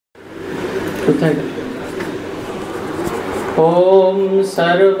ओम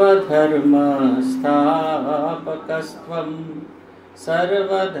सर्वधर्मस्थापकस्त्वं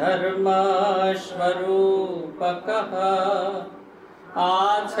सर्वधर्मस्वरूपकः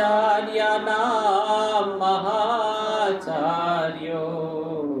आचार्याणां महाचार्यो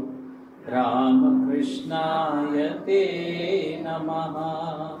रामकृष्णाय ते नमः।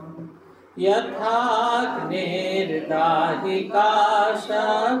 यथाग्निर्दाहिका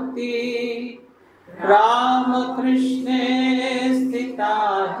शक्ति रामकृष्णे स्थिता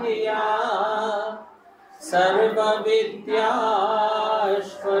हिया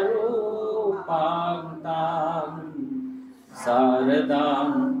सर्वविद्यास्वरूपां तां शारदां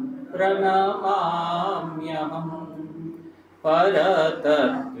प्रणमाम्यहम्।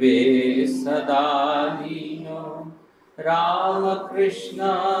 परतत्त्वे सदा लीनो रामकृष्ण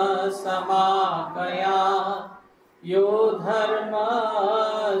समाकया यो धर्म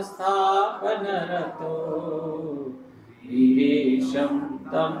स्थापनरतो वीरेशं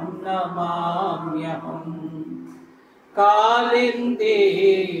तं नमाम्यहम्। कालिन्दे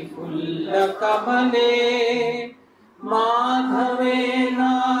फुल्लकमले माधवेन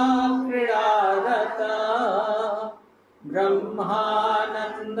क्रीडारता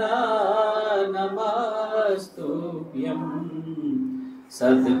ब्रह्मानन्द नमस्तुभ्यं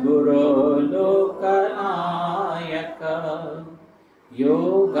सद्गुरो लोकनायक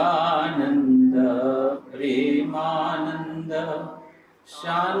योगानन्द प्रेमानन्द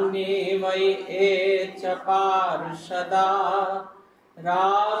शान्ये वै च पार्षदा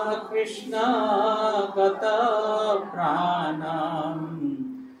रामकृष्ण गत प्राणां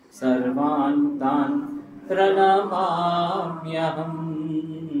सर्वान् तान् प्रणमाम्यहम्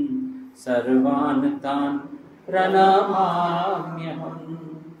सर्वान् तान् प्रणमाम्यहम्।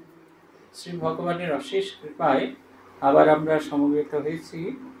 শ্রী ভগবানের অশেষ কৃপায় আবার আমরা সমবেত হয়েছি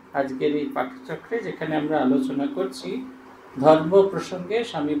আজকের এই পাঠচক্রে, যেখানে আমরা আলোচনা করছি ধর্ম প্রসঙ্গে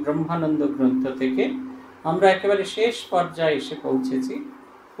স্বামী ব্রহ্মানন্দ গ্রন্থ থেকে। আমরা একেবারে শেষ পর্যায়ে এসে পৌঁছেছি,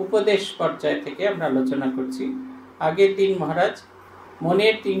 উপদেশ পর্যায় থেকে আমরা আলোচনা করছি। আগের দিন মহারাজ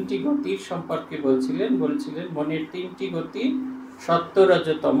মনের তিনটি গতির সম্পর্কে বলছিলেন মনের তিনটি গতি সত্য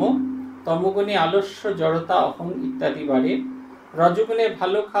রজতম, তমগুণে আলস্য জড়তা অহং ইত্যাদি বাড়ে, রজগুণে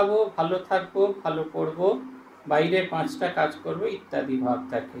ভালো খাবো, ভালো থাকবো, ভালো পড়বো, বাইরে 5টা কাজ করবো ইত্যাদি ভাব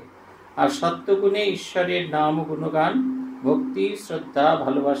থাকে। আর সত্যগুণে ঈশ্বরের নাম গুণগান, ভক্তি, শ্রদ্ধা,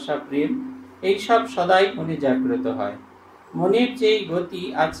 ভালোবাসা, প্রেম এইসব সদাই মনে জাগ্রত হয়। মনের যেই গতি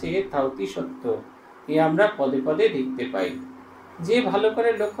আছে তা অতি সত্য, এ আমরা পদে পদে দেখতে পাই। যে ভালো করে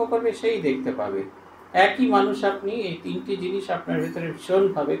লক্ষ্য করবে সেই দেখতে পাবে। একই মানুষ, আপনি এই তিনটি জিনিস আপনার ভেতরে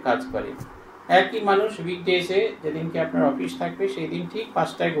ভীষণভাবে কাজ করে। একই মানুষ উইকডেজে, যেদিনকে আপনার অফিস থাকবে সেই দিন ঠিক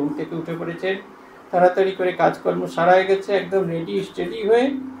 5টায় ঘুম থেকে উঠে পড়েছেন, তাড়াতাড়ি করে কাজকর্ম সারাই গেছে, একদম রেডি স্টেডি হয়ে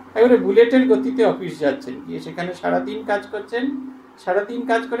একেবারে বুলেটের গতিতে অফিস যাচ্ছেন, গিয়ে সেখানে সারাদিন কাজ করছেন। সারাদিন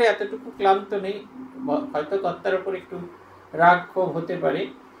কাজ করে এতটুকু ক্লান্ত নেই, হয়তো কর্তার ওপর একটু রাগ ক্ষোভ হতে পারে,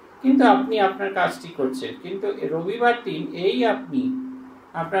 কিন্তু আপনি আপনার কাজটি করছেন। কিন্তু রবিবার দিন এই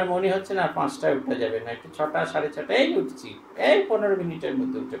আপনার মনে হচ্ছে না 5টায় উঠা যাবে না, একটু 6টা 6:30 উঠছি, এই 15 মিনিটের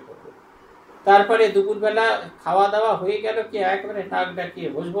মধ্যে উঠে পড়বো। তারপরে দুপুরবেলা খাওয়া দাওয়া হয়ে গেল, কি একেবারে নাক ডাকিয়ে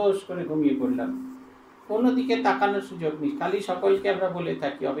ভোজ করে ঘুমিয়ে পড়লাম। কোনো দিকে তাকানোর সুযোগ নেই। খালি সকলকে আমরা বলে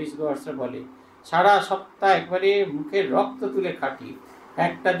থাকি, অফিস গোয়ার্সরা বলে, সারা সপ্তাহ একবারে মুখের রক্ত তুলে খাটি,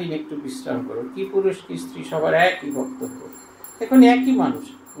 একটা দিন একটু বিশ্রাম করো। কি পুরুষ কি স্ত্রী সবার একই বক্তব্য। এখন একই মানুষ,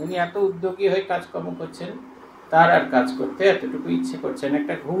 উনি এত উদ্যোগী হয়ে কাজকর্ম করছেন, তার আর কাজ করতে এতটুকু ইচ্ছে করছেন,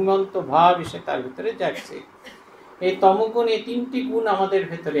 একটা ঘুমন্ত ভাব এসে তার ভেতরে জাগছে। এই তমগুণ, এই 3টি গুণ আমাদের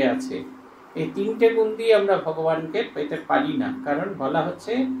ভেতরে আছে। এই 3টে গুণ দিয়ে আমরা ভগবানকে পেতে পারি না, কারণ বলা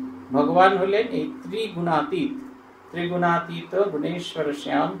হচ্ছে ভগবান হলেন এই ত্রিগুণাতীত গুণেশ্বর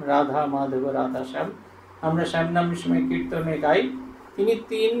শ্যাম, রাধা মাধব রাধা শ্যাম। আমরা শ্যাম নাম সময় কীর্তনে গাই, তিনি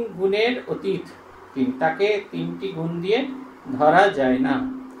 3 গুণের অতীত, তাকে 3টি গুণ দিয়ে ধরা যায় না।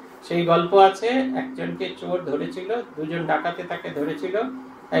 সেই গল্প আছে, একজনকে চোর ধরেছিল, 2জন ডাকাতে তাকে ধরেছিল।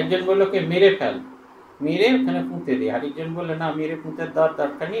 একজন বলল কে মেরে ফেল, মেরে ওখানে পুঁতে দে। আরেকজন বললো না, মেরে পুঁতে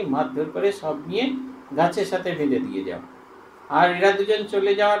দরকার নেই, মারধর করে সব নিয়ে গাছের সাথে বেঁধে দিয়ে যাও। আর এরা 2জন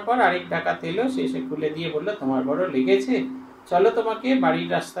চলে যাওয়ার পর আরেক ডাকাত এলো, সে খুলে দিয়ে বললো তোমার বড় লেগেছে, চলো তোমাকে বাড়ির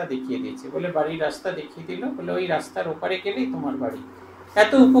রাস্তা দেখিয়ে দিয়েছে। বলে বাড়ির রাস্তা দেখিয়ে দিল, বলে ওই রাস্তার ওপারে গেলেই তোমার বাড়ি।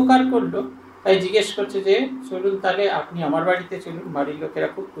 এত উপকার করলো, তাই জিজ্ঞেস করছে যে চলুন তাহলে আপনি আমার বাড়িতে চলুন। বাড়ির লোকেরা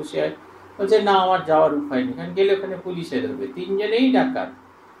খুব খুশি হয়, বলছে না আমার যাওয়ার উপায় নেই, কারণ গেলে ওখানে পুলিশে ধরবে। 3জনেই ডাকাত,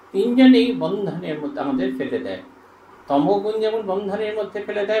 3জনেই বন্ধনের মধ্যে আমাদের ফেলে দেয়। তমগুণ যেমন বন্ধনের মধ্যে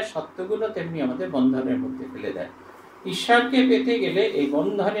ফেলে দেয়, সত্যগুণও তেমনি আমাদের বন্ধনের মধ্যে ফেলে দেয়। ঈশ্বরকে পেতে গেলে এই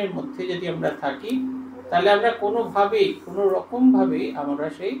বন্ধনের মধ্যে যদি আমরা থাকি, তাহলে আমরা কোনো রকমভাবেই আমরা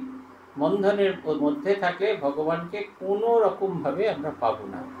সেই বন্ধনের মধ্যে থাকলে ভগবানকে কোনো রকমভাবে আমরা পাবো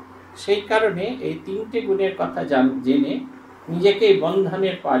না। সেই কারণে এই 3টে গুণের কথা জেনে নিজেকে এই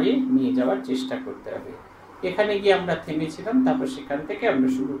বন্ধনের পারে নিয়ে যাওয়ার চেষ্টা করতে হবে। এখানে গিয়ে আমরা থেমেছিলাম, তারপর সেখান থেকে আমরা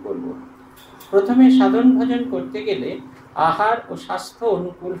শুরু করব। প্রথমে সাধন ভজন করতে গেলে আহার ও স্বাস্থ্য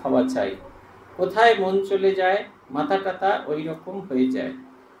অনুকূল হওয়া চাই। কোথায় মন চলে যায়, মাথা টাথা ওই রকম হয়ে যায়।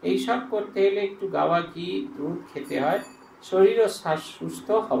 এইসব করতে হলে একটু গাওয়া ঘি দুধ খেতে হয়, শরীর ও শ্বাস সুস্থ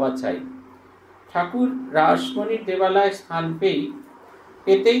হওয়া চাই। ঠাকুর রাসমণির দেবালয় স্থান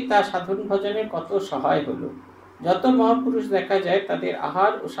পেতেই তা সাধন ভজনের কত সহায় হলো। যত মহাপুরুষ দেখা যায় তাদের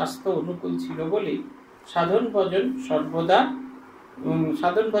আহার ও স্বাস্থ্য অনুকূল ছিল বলেই সাধন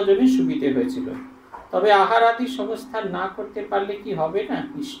ভজনের সুবিধে হয়েছিল। তবে আহার আদি সংস্থান না করতে পারলে কি হবে না?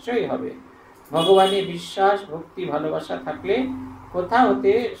 নিশ্চয়ই হবে। ভগবানে বিশ্বাস ভক্তি ভালোবাসা থাকলে কোথা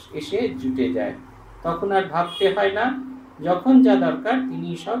হতে এসে জুটে যায়, তখন আর ভাবতে হয় না। যখন যা দরকার তিনি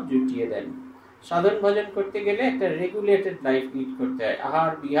সব জুটিয়ে দেন। সাধন ভজন করতে গেলে একটা রেগুলেটেড লাইফ লিড করতে হয়।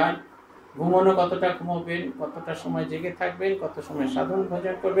 আহার বিহার, ঘুমানো কতটা ঘুমাবেন, কতটা সময় জেগে থাকবেন, কত সময় সাধন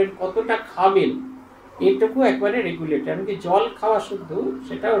ভজন করবেন, কতটা খাবেন, এটুকু একবারে রেগুলেটেড। এমনকি জল খাওয়া শুদ্ধ,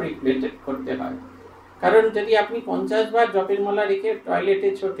 সেটাও রেগুলেটেড করতে হয়। কারণ যদি আপনি 50 বার জপের মালা রেখে টয়লেটে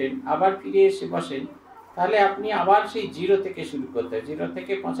ছোটেন, আবার ফিরে এসে বসেন, তাহলে আপনি আবার সেই 0 থেকে শুরু করতে হয়। 0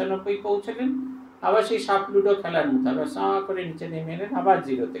 থেকে 95 পৌঁছলেন, আবার সেই সাপ লুডো খেলার মতো আবার করে নিচে নেমে এলেন, আবার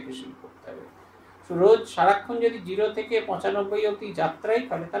 0 থেকে শুরু করতে হবে। রোজ সারাক্ষণ যদি 0 থেকে 95 অবধি যাত্রাই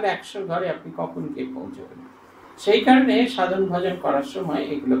করে, তাহলে 100 ঘরে আপনি কখন গিয়ে পৌঁছবেন? সেই কারণে সাধন ভজন করার সময়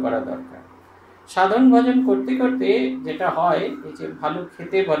এগুলো করা দরকার। সাধন ভজন করতে করতে যেটা হয়, এই যে ভালো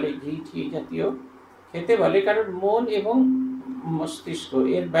খেতে বলে, ঘি ঠি জাতীয় খেতে বলে, কারণ মন এবং মস্তিষ্ক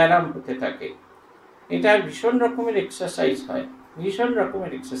এর ব্যায়াম হতে থাকে। এটা ভীষণ রকমের এক্সারসাইজ হয়, ভীষণ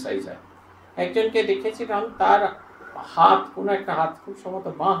রকমের এক্সারসাইজ হয়। একজনকে দেখেছিলাম, তার হাত, কোনো একটা হাত, খুব সম্ভবত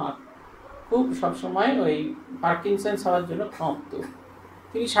বাঁ হাত, খুব সবসময় ওই পার্কিনসন্স হওয়ার জন্য কাঁপত।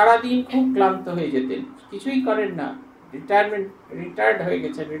 তিনি সারাদিন খুব ক্লান্ত হয়ে যেতেন, কিছুই করেন না, রিটায়ার্ড হয়ে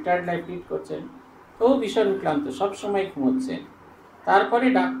গেছেন, রিটায়ার্ড লাইফ লিড করছেন, তো ভীষণ ক্লান্ত, সবসময় ঘুমোচ্ছেন। তারপরে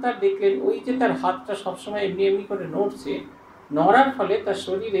ডাক্তার দেখলেন ওই যে তার হাতটা সবসময় এমনি এমনি করে নড়ছে, নড়ার ফলে তার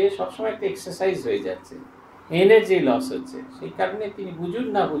শরীরে সবসময় একটা এক্সারসাইজ হয়ে যাচ্ছে, এনার্জি লস হচ্ছে। সেই কারণে তিনি বুঝুন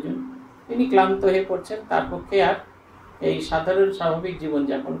না বুঝুন, তিনি ক্লান্ত হয়ে পড়ছেন, তার পক্ষে আর এই সাধারণ স্বাভাবিক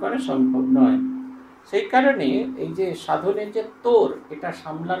জীবনযাপন করা সম্ভব নয়। সেই কারণে এই যে সাধনের যে এটা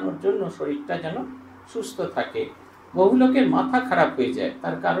সামলানোর জন্য শরীরটা যেন সুস্থ থাকে। বহু লোকের মাথা খারাপ হয়ে যায়,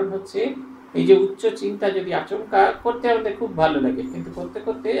 তার কারণ হচ্ছে এই যে উচ্চ চিন্তা। যদি আচমকা করতে আমাদের খুব ভালো লাগে, কিন্তু করতে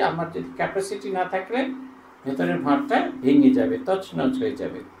করতে আমার যদি ক্যাপাসিটি না থাকলে ভেতরের ভাঁড়টা ভেঙে যাবে, তছনছ হয়ে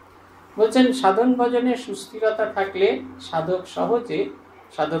যাবে। বলছেন সাধন ভজনের সুস্থিরতা থাকলে সাধক সহজে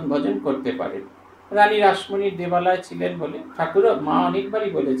সাধন ভজন করতে পারেন। রানী রাসমণির দেবালয় ছিলেন বলে, ঠাকুরও মা অনেকবারই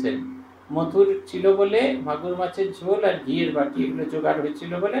বলেছেন, মধুর ছিল বলে, মাগুর মাছের ঝোল আর ঘিয়ের বাটি এগুলো জোগাড়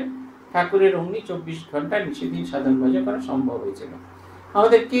হয়েছিল বলে ঠাকুরের অমনি 24 ঘন্টা নিষেদিন সাধন ভজন করা সম্ভব হয়েছিল।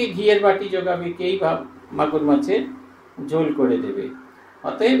 আমাদের কে ঘিয়ের বাটি জোগাবে, কেই বা মাগুর মাছের ঝোল করে দেবে?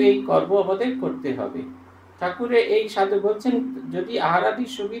 অতএব এই কর্ম আমাদের করতে হবে। ঠাকুরের এই সাধু বলছেন, যদি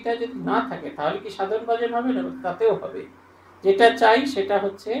আহারাদির সুবিধা যদি না থাকে, তাহলে কি সাধন ভজন হবে না? তাতেও হবে। যেটা চাই সেটা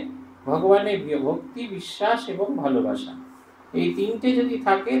হচ্ছে ভগবানের ভক্তি, বিশ্বাস এবং ভালোবাসা। এই 3টে যদি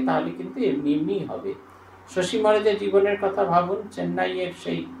থাকে তাহলে কিন্তু এমনি হবে। শশী মহারাজের জীবনের কথা ভাবুন। চেন্নাইয়ের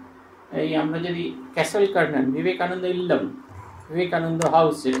এই আমরা যদি ক্যাসেল কর্নার, বিবেকানন্দ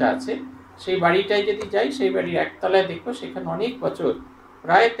হাউস যেটা আছে, সেই বাড়িটায় যদি যাই, সেই বাড়ির একতলায় দেখবো সেখানে অনেক বছর,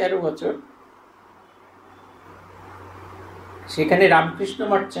 প্রায় 13 বছর, সেখানে রামকৃষ্ণ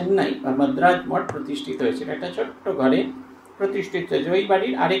মঠ চেন্নাই বা মাদ্রাজ মঠ প্রতিষ্ঠিত হয়েছিল। একটা ছোট্ট ঘরে প্রতিষ্ঠিত হয়েছে। ওই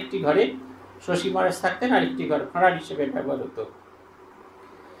বাড়ির আরেকটি ঘরে শশী মহারাজ থাকতেন, আরেকটি ঘর ভাড়ার হিসেবে ব্যবহার হতো।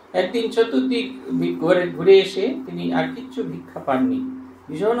 একদিন চতুর্দিক ঘুরে এসে তিনি আর কিচ্ছু ভিক্ষা পাননি,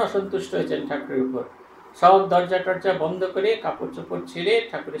 ভীষণ অসন্তুষ্ট হয়েছেন ঠাকুরের উপর। সব দরজা টরজা বন্ধ করে কাপড় চোপড় ছেড়ে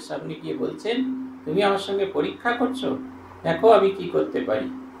ঠাকুরের সামনে গিয়ে বলছেন, তুমি আমার সঙ্গে পরীক্ষা করছো, দেখো আমি কি করতে পারি।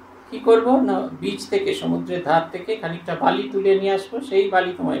 কি করব না, বীচ থেকে, সমুদ্রের ধার থেকে খানিকটা বালি তুলে নিয়ে আসবো, সেই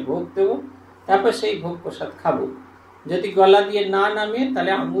বালি তোমায় ভোগ দেবো, তারপর সেই ভোগ প্রসাদ খাবো। যদি গলা দিয়ে না নামে,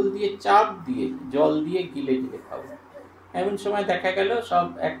 তাহলে আঙুল দিয়ে চাপ দিয়ে জল দিয়ে গিলে গিলে খাবো। এমন সময় দেখা গেল সব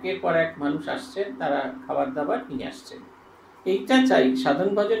একের পর এক মানুষ আসছেন, তারা খাবার দাবার নিয়ে আসছেন। এইটা চাই সাধন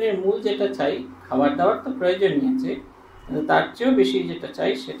ভজনের মূল। যেটা চাই, খাবার দাবার তো প্রয়োজনই আছে, কিন্তু তার চেয়েও বেশি যেটা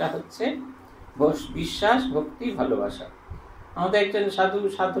চাই সেটা হচ্ছে বিশ্বাস, ভক্তি, ভালোবাসা। আমাদের একজন সাধু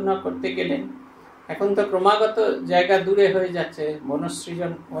সাধনা করতে গেলেন, এখন তো ক্রমাগত জায়গা দূরে হয়ে যাচ্ছে,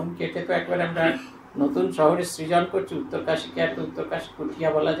 বনসৃজন, বন কেটে তো একবার আমরা নতুন শহরে সৃজন করছি। উত্তরকাশীকে এত উত্তরকাশী কুঠিয়া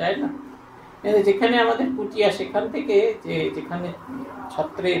বলা যায় না। যেখানে আমাদের কুটিয়া সেখান থেকে যেখানে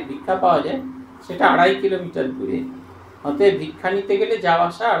ছত্রে ভিক্ষা পাওয়া যায় সেটা 2.5 কিলোমিটার দূরে। অতএব ভিক্ষা নিতে গেলে যাওয়া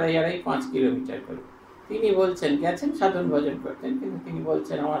আসা 2.5 কিলোমিটার করে। তিনি বলছেন, গেছেন সাধন ভজন করতেন, কিন্তু তিনি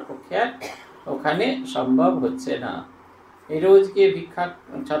বলছেন আমার পক্ষে আর ওখানে সম্ভব হচ্ছে না। এই রোজ গিয়ে ভিক্ষা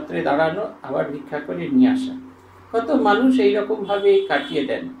ছত্রে দাঁড়ানো, আবার ভিক্ষা করে নিয়ে আসা। কত মানুষ এইরকম ভাবে কাটিয়ে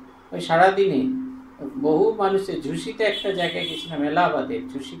দেন। ওই সারাদিনে বহু মানুষের ঝুষিতে একটা জায়গায় গেছিলাম, এলাহাবাদে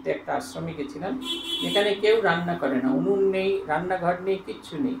ঝুষিতে একটা আশ্রমে গেছিলাম, যেখানে কেউ রান্না করে না, উনুন নেই, রান্নাঘর নেই,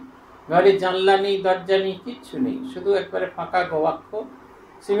 কিচ্ছু নেই, ঘরে জানলা নেই, দরজা নেই, কিচ্ছু নেই, শুধু একবারে ফাঁকা গবাক্ষ,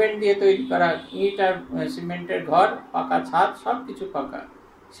 সিমেন্ট দিয়ে তৈরি করা ইট আর সিমেন্টের ঘর, পাকা ছাদ, সব কিছু পাকা,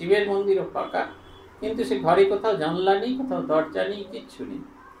 শিবের মন্দিরও পাকা, কিন্তু সে ঘরে কোথাও জানলা নেই, কোথাও দরজা নেই, কিচ্ছু নেই।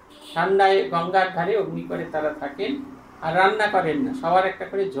 ঠান্ডায় গঙ্গার ধারে অগ্নি করে তারা থাকেন, আর রান্না করেন না, সবার একটা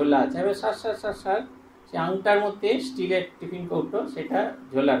করে ঝোলা আছে, এবার সার সে আংটার মধ্যে স্টিলের টিফিন কৌটো, সেটা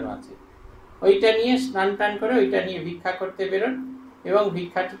ঝোলানো আছে, ওইটা নিয়ে স্নান টান করে ওইটা নিয়ে ভিক্ষা করতে বেরোন, এবং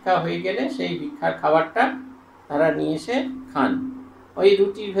ভিক্ষা টিক্ষা হয়ে গেলে সেই ভিক্ষার খাবারটা তারা নিয়ে এসে খান। ওই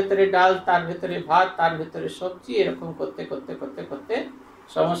রুটির ভেতরে ডাল, তার ভেতরে ভাত, তার ভেতরে সবজি, এরকম করতে করতে করতে করতে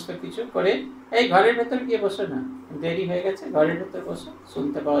সমস্ত কিছু করে, এই ঘরের ভেতর গিয়ে বসো না, দেরি হয়ে গেছে, ঘরের ভেতর বসো,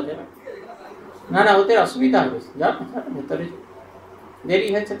 শুনতে পাওয়া যাবে না, না ওদের অসুবিধা হবে, যাও ভেতরে, দেরি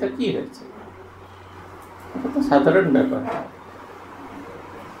হয়েছে তো কি হয়েছে, এটা তো সাধারণ ব্যাপার।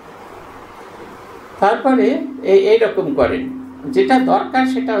 তারপরে এইরকম করেন। যেটা দরকার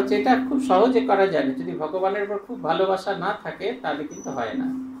সেটা হচ্ছে, এটা খুব সহজে করা যায় না, যদি ভগবানের উপর খুব ভালোবাসা না থাকে তাহলে কিন্তু হয় না।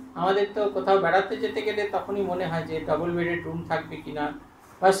 আমাদের তো কোথাও বেড়াতে যেতে গেলে তখনই মনে হয় যে ডবল বেডের রুম থাকবে কিনা,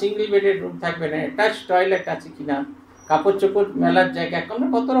 বা সিঙ্গেল বেডের রুম থাকবে না, অ্যাটাচ টয়লেট আছে কিনা, কাপড় চোপড় মেলার জায়গা, এখন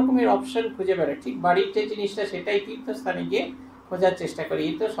কত রকমের অপশন খুঁজে বেড়ায়। ঠিক বাড়ির যে জিনিসটা সেটাই তীর্থস্থানে গিয়ে খোঁজার চেষ্টা করি।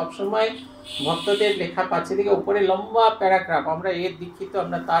 এই তো সবসময় ভক্তদের লেখা পাচ্ছে দিকে উপরে লম্বা প্যারাগ্রাফ, আমরা এর দীক্ষিত,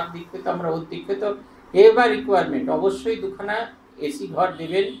 আমরা তার দীক্ষিত, আমরা ওর দীক্ষিত, এবার রিকোয়ারমেন্ট অবশ্যই 2খানা এসি ঘর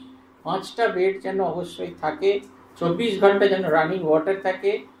দেবেন, 5টা বেড যেন অবশ্যই থাকে, 24 ঘন্টা যেন রানিং ওয়াটার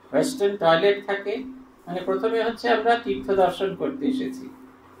থাকে, ওয়েস্টার্ন টয়লেট থাকে। মানে প্রথমে হচ্ছে আমরা তীর্থ দর্শন করতে এসেছি,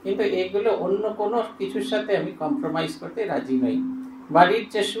 কিন্তু এগুলো অন্য কোনো কিছুর সাথে আমি কম্প্রোমাইজ করতে রাজি নই। বাড়ির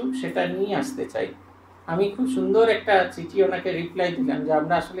যে সুখ সেটা নিয়ে আসতে চাই। আমি খুব সুন্দর একটা চিঠি ওনাকে রিপ্লাই দিলাম যে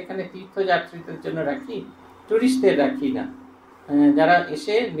আমরা আসলে এখানে তীর্থযাত্রীদের জন্য রাখি, টুরিস্টদের রাখি না। যারা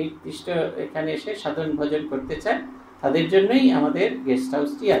এসে নির্দিষ্ট এখানে এসে সাধন ভজন করতে চায় তাদের জন্যই আমাদের গেস্ট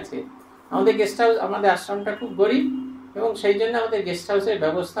হাউসটি আছে। আমাদের গেস্ট হাউস, আমাদের আশ্রমটা খুব গরিব, এবং সেই জন্য আমাদের গেস্ট হাউসের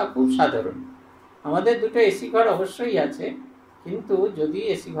ব্যবস্থা খুব সাধারণ। আমাদের 2টো এসি ঘর অবশ্যই আছে, কিন্তু যদি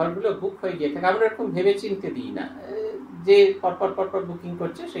এসি ঘরগুলো বুক হয়ে গিয়ে থাকে, আমরা এরকম ভেবে চিনতে দিই না, যে পরপর বুকিং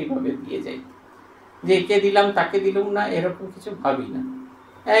করছে সেইভাবে দিয়ে যাই, যে একে দিলাম তাকে দিলাম না, এরকম কিছু ভাবি না,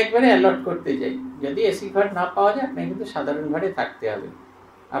 একবারে অ্যালট করতে যাই। যদি এসি ঘর না পাওয়া যায়, আপনাকে কিন্তু সাধারণ ঘরে থাকতে হবে।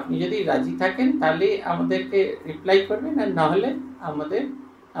 আপনি যদি রাজি থাকেন তাহলে আমাদেরকে রিপ্লাই করবেন, আর না হলে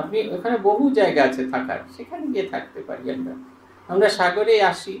আপনি ওখানে বহু জায়গা আছে থাকার, সেখানে গিয়ে থাকতে পারি। আমরা সাগরে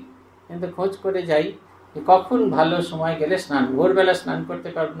আসি, কিন্তু খোঁজ করে যাই কখন ভালো সময় গেলে স্নান, ভোরবেলা স্নান করতে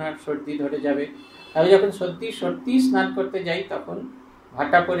পারবো না, সর্দি ধরে যাবে। আমি যখন সত্যি স্নান করতে যাই তখন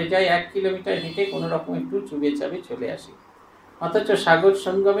ভাটা পড়ে যাই, 1 কিলোমিটার হেঁটে কোনো রকম একটু চুবে চাবে চলে আসি। অথচ সাগর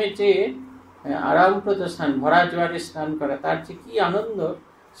সঙ্গমের যে আরামপ্রদ স্নান, ভরা জোয়ারে স্নান করা, তার যে কি আনন্দ,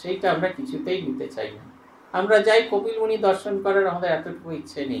 সেইটা আমরা কিছুতেই নিতে চাই না। আমরা যাই কপিলমুনি দর্শন করার, আমাদের এতটুকু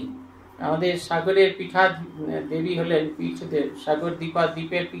ইচ্ছে নেই। আমাদের সাগরের পীঠা দেবী হলেন পীঠদেব, সাগর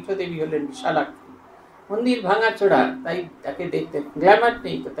দ্বীপের পীঠদেবী হলেন বিশালাক্ষী। মন্দির ভাঙাচোরা, তাই তাকে দেখতে গ্ল্যামার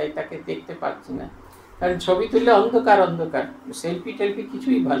নেই, তো তাই তাকে দেখতে পাচ্ছি না, কারণ ছবি তুললে অন্ধকার, সেলফি টেলফি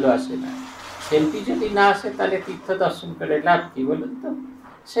কিছুই ভালো আসে না। সেলফি যদি না আসে তাহলে তীর্থ দর্শন করে লাভ কি বলুন তো?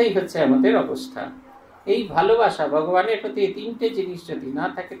 সেই হচ্ছে আমাদের অবস্থা। এই ভালোবাসা ভগবানের প্রতি, এই 3টে জিনিস যদি না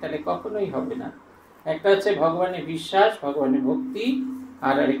থাকে তাহলে কখনোই হবে না। একটা হচ্ছে ভগবানের বিশ্বাস, ভগবানের ভক্তি,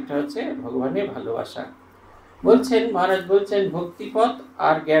 আর আরেকটা হচ্ছে ভগবানের ভালোবাসা। বলছেন মহারাজ, বলছেন ভক্তিপথ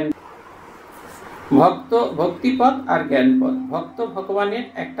আর জ্ঞান, ভক্তিপথ আর জ্ঞানপথ। ভক্ত ভগবানের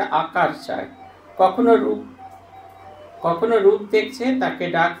একটা আকার চায়, কখনো রূপ দেখছে, তাকে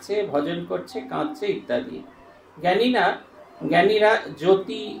ডাকছে, ভজন করছে, কাঁদছে ইত্যাদি।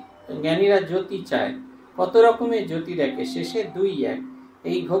 জ্ঞানীরা জ্যোতি চায়, কত রকমের জ্যোতি দেখে, শেষে 2 এক।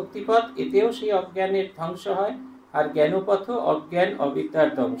 এই ভক্তিপথ, এতেও সেই অজ্ঞানের ধ্বংস হয়, আর জ্ঞানপথ অজ্ঞান অবিদ্যার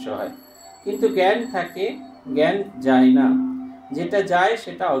ধ্বংস হয়। কিন্তু জ্ঞান থাকে, জ্ঞান যায় না, যেটা যায়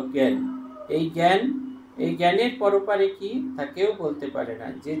সেটা অজ্ঞান। এই জ্ঞানের পরপারে কি তা কেউ বলতে পারে না,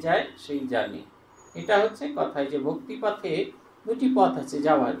 যে যায় সেই জানে। এটা হচ্ছে কথায় যে ভক্তিপথে 2টি পথ আছে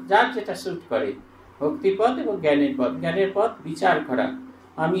যাওয়ার, যার যেটা স্যুট করে, ভক্তিপথ এবং জ্ঞানের পথ। জ্ঞানের পথ বিচার করা,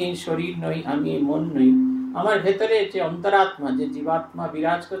 আমি এই শরীর নই, আমি এই মন নই, আমার ভেতরে যে অন্তরাত্মা, যে জীবাত্মা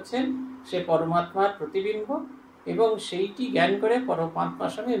বিরাজ করছেন, সে পরমাত্মার প্রতিবিম্ব এবং সেইটি জ্ঞান করে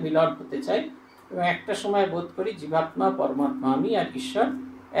পরমাত্মার সঙ্গে মিলন হতে চায় এবং একটা সময় বোধ করি জীবাত্মা পরমাত্মা আমি আর ঈশ্বর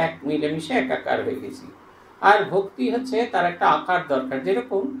এক মিলেমিশে একাকার হয়ে গেছি। আর ভক্তি হচ্ছে তার একটা আকার দরকার।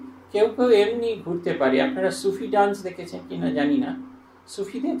 যেরকম কেউ কেউ এমনি ঘুরতে পারে, আপনারা সুফি ডান্স দেখেছেন কিনা জানি না,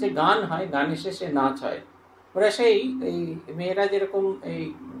 সুফিদের যে গান হয়, গানের শেষে নাচ হয়, ওরা সেই এই মেয়েরা যেরকম এই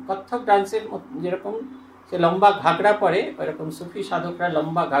কত্থক ডান্সের যেরকম সে লম্বা ঘাগরা পরে, ওরকম সুফি সাধকরা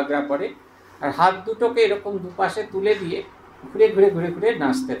লম্বা ঘাগরা পরে আর হাত দুটোকে এরকম দুপাশে তুলে দিয়ে ঘুরে ঘুরে ঘুরে ঘুরে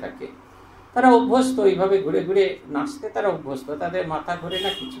নাচতে থাকে। তারা অভ্যস্ত, এইভাবে ঘুরে ঘুরে নাচতে তারা অভ্যস্ত, তাদের মাথা ঘোরে না,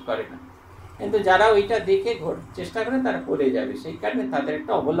 কিছু করে না। কিন্তু যারা ওইটা দেখে চেষ্টা করে তারা পড়ে যাবে, সেই কারণে তাদের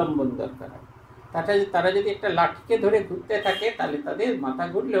একটা অবলম্বন দরকার হয়। তারা যদি একটা লাঠিকে ধরে ঘুরতে থাকে তাহলে তাদের মাথা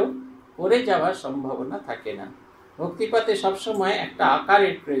ঘুরলেও পড়ে যাওয়ার সম্ভাবনা থাকে না। ভক্তিপথে সবসময় একটা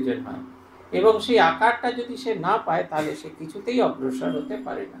আকারের প্রয়োজন হয় এবং সেই আকারটা যদি সে না পায় তাহলে সে কিছুতেই অগ্রসর হতে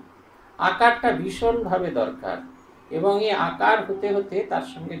পারে না। আকারটা ভীষণভাবে দরকার এবং এই আকার হতে হতে তার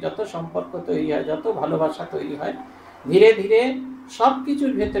সঙ্গে যত সম্পর্ক তৈরি হয়, যত ভালোবাসা তৈরি হয়, ধীরে ধীরে সব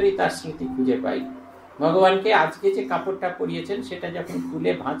কিছুর ভেতরেই তার স্মৃতি খুঁজে পাই। ভগবানকে আজকে যে কাপড়টা পরিয়েছেন সেটা যখন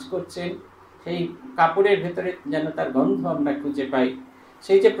খুলে ভাঁজ করছেন, সেই কাপড়ের ভেতরে যেন তার গন্ধ আমরা খুঁজে পাই।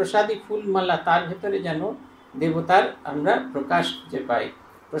 সেই যে প্রসাদী ফুলমালা, তার ভেতরে যেন দেবতার আমরা প্রকাশ খুঁজে পাই।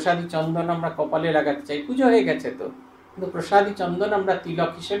 প্রসাদী চন্দন আমরা কপালে লাগাতে চাই, পুজো হয়ে গেছে তো, কিন্তু প্রসাদী চন্দন আমরা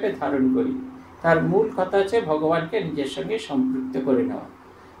তিলক হিসেবে ধারণ করি। তার মূল কথা হচ্ছে ভগবানকে নিজের সঙ্গে সম্পৃক্ত করে নেওয়া।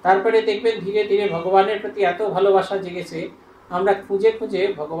 তারপরে দেখবেন ধীরে ধীরে ভগবানের প্রতি এত ভালোবাসা জেগেছে, আমরা খুঁজে খুঁজে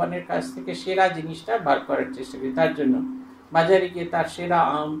ভগবানের কাছ থেকে সেরা জিনিসটা বার করার চেষ্টা করি। তার জন্য বাজারে গিয়ে তার সেরা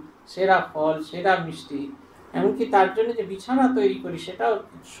আম, সেরা ফল, সেরা মিষ্টি, এমনকি তার জন্য যে বিছানা তৈরি করি সেটাও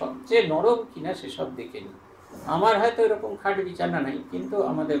সবচেয়ে নরম কিনা সেসব দেখে নিই। আমার হয়তো ওইরকম খাট বিছানা নাই, কিন্তু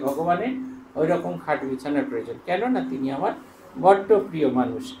আমাদের ভগবানের ওই রকম খাট বিছানার প্রয়োজন, কেননা তিনি আমার বড্ড প্রিয়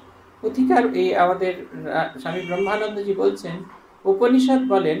মানুষ। অধিকার এই আমাদের স্বামী ব্রহ্মানন্দজি বলছেন, উপনিষদ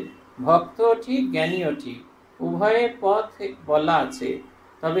বলেন ভক্ত ঠিক জ্ঞানীও ঠিক, উভয়ের পথ বলা আছে,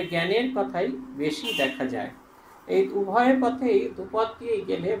 তবে জ্ঞানের কথাই বেশি দেখা যায়। এই উভয়ের পথেই দুপথ দিয়ে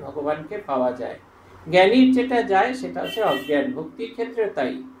গেলে ভগবানকে পাওয়া যায়। জ্ঞানীর যেটা যায় সেটা হচ্ছে অজ্ঞান, ভক্তির ক্ষেত্রে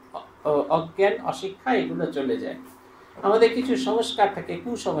তাই অজ্ঞান, অশিক্ষা এগুলো চলে যায়। আমাদের কিছু সংস্কার থাকে,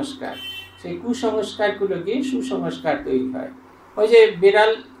 কুসংস্কার, সেই কুসংস্কারগুলো গিয়ে সুসংস্কার তৈরি হয়। ওই যে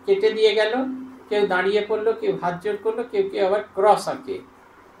বিড়াল কেটে দিয়ে গেল, কেউ দাঁড়িয়ে পড়লো, কেউ হাত জোড় করলো, কেউ কেউ আবার ক্রস আঁকে,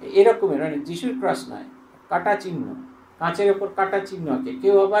 এরকমের, মানে যিশুর ক্রস নয়, কাটা চিহ্ন, কাঁচের ওপর কাটা চিহ্ন আঁকে,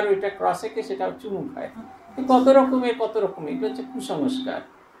 কেউ আবার ওইটা ক্রস এঁকে সেটা চুমু খায়। কত রকমের এগুলো হচ্ছে কুসংস্কার।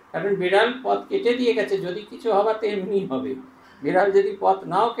 কারণ বিড়াল পথ কেটে দিয়ে গেছে, যদি কিছু হবার তো এমনি হবে। বিড়াল যদি পথ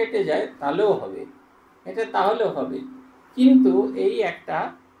নাও কেটে যায় তাহলেও হবে, এটা তাহলেও হবে। কিন্তু এই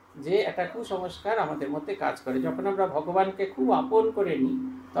একটা কুসংস্কার আমাদের মধ্যে কাজ করে। যখন আমরা ভগবানকে খুব আপন করে নিই,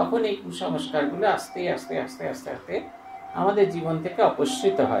 তখন এই কুসংস্কারগুলো আস্তে আস্তে আস্তে আস্তে আস্তে আমাদের জীবন থেকে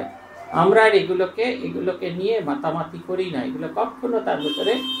অপসৃত হয়। আমরা আর এগুলোকে নিয়ে মাতামাতি করি না, এগুলো কখনো তার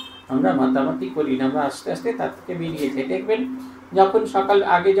ভেতরে আমরা মাতামাতি করি না, আমরা আস্তে আস্তে তার থেকে বেরিয়ে যাই। দেখবেন যখন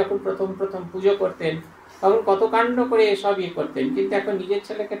যখন প্রথম পুজো করতেন, তখন কত কাণ্ড করে এসব করতেন, কিন্তু এখন নিজের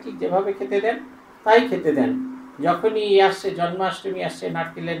ছেলেকে ঠিক যেভাবে খেতে দেন তাই খেতে দেন। যখনই আসছে জন্মাষ্টমী আসছে,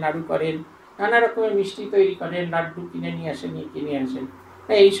 নারকেলের নাড়ু করেন, নানা রকমের মিষ্টি তৈরি করেন, লাড্ডু কিনে নিয়ে আসেন।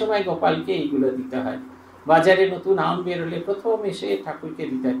 এই সময় গোপালকে এইগুলো দিতে হয়। বাজারে নতুন আম বেরোলে প্রথম এসে ঠাকুরকে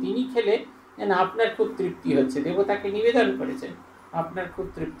দিতে হয়। তিনি খেলে আপনার খুব তৃপ্তি হচ্ছে, দেবতাকে নিবেদন করেছেন, আপনার খুব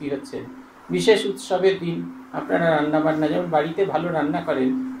তৃপ্তি হচ্ছে। বিশেষ উৎসবের দিন আপনারা রান্নাবান্না, যেমন বাড়িতে ভালো রান্না করেন,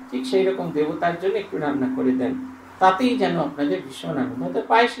 ঠিক সেই রকম দেবতার জন্য একটু রান্না করে দেন, তাতেই যেন আপনাদের ভীষণ আনন্দ। হয়তো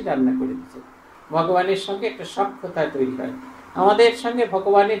পায়েসই রান্না করে দিচ্ছে, ভগবানের সঙ্গে একটা সখ্যতা তৈরি হয়। আমাদের সঙ্গে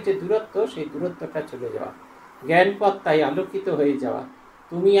ভগবানের যে দূরত্ব, সেই দূরত্বটা চলে যাওয়া, জ্ঞান পথ তাই আলোকিত হয়ে যাওয়া,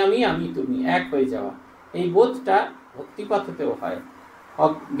 তুমি আমি, আমি তুমি, এক হয়ে যাওয়া, এই বোধটা ভক্তিপথেও হয়।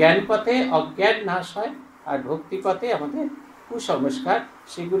 জ্ঞান পথে অজ্ঞান নাশ হয়, আর ভক্তিপথে আমাদের কুসংস্কার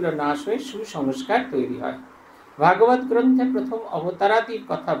সেগুলো নাশ হয়ে সুসংস্কার তৈরি হয়। ভাগবত গ্রন্থে প্রথম অবতারাদির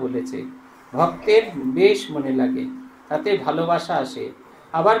কথা বলেছে, ভক্তের বেশ মনে লাগে, তাতে ভালোবাসা আসে।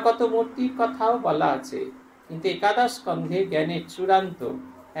 আবার কত মূর্তির কথাও বলা আছে, কিন্তু একাদশ স্কন্ধে জ্ঞানের চূড়ান্ত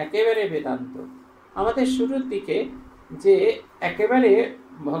একেবারে বেদান্ত। আমাদের শুরুর দিকে যে একেবারে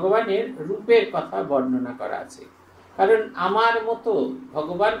ভগবানের রূপের কথা বর্ণনা করা আছে, কারণ আমার মতো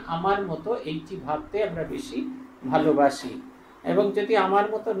ভগবান, আমার মতো এইটি ভাবতে আমরা বেশি ভালোবাসি, এবং যদি আমার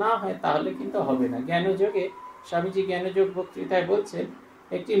মতো না হয় তাহলে কিন্তু হবে না। জ্ঞানযোগে স্বামীজি জ্ঞানযোগ বক্তৃতায় বলছেন,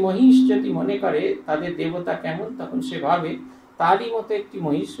 একটি মহিষ যদি মনে করে তাদের দেবতা কেমন, তখন সে ভাবে তারই মতো একটি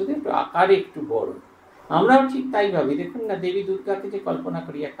মহিষ, শুধু একটু আকারে একটু বড়। আমরাও ঠিক তাই ভাবি। দেখুন না, দেবী দুর্গাকে যে কল্পনা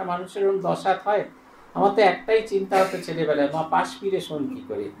করি, একটা মানুষের ওরকম 10 হাত হয়, আমার তো একটাই চিন্তা হতো ছেলেবেলায়, মা পাশ ফিরে শোন কি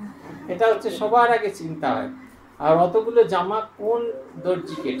করে, এটা হচ্ছে সবার আগে চিন্তা হয়। আর অতগুলো জামা কোন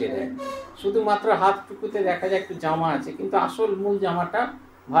দর্জি কেটে দেয়, শুধুমাত্র হাতটুকুতে দেখা যায় একটু জামা আছে, কিন্তু আসল মূল জামাটা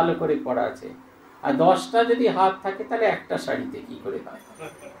ভালো করে পরা আছে। আর 10টা যদি হাত থাকে তাহলে একটা শাড়িতে কি করে হয়?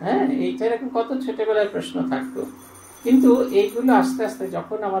 হ্যাঁ, এইটা এরকম কত ছোটবেলায় প্রশ্ন থাকতো। কিন্তু এইগুলো আস্তে আস্তে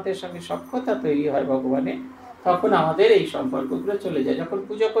যখন আমাদের সঙ্গে সখ্যতা তৈরি হয় ভগবানের, তখন আমাদের এই সম্পর্কগুলো চলে যায়। যখন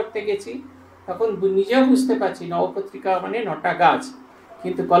পুজো করতে গেছি তখন নিজেও বুঝতে পারছি নবপত্রিকা মানে 9টা গাছ,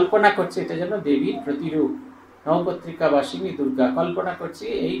 কিন্তু কল্পনা করছি এটা যেন দেবীর প্রতিরূপ। নবপত্রিকা বাসিনী দুর্গা, কল্পনা করছি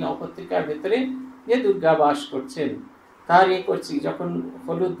এই নবপত্রিকার ভেতরে যে দুর্গা বাস করছেন, তার করছি। যখন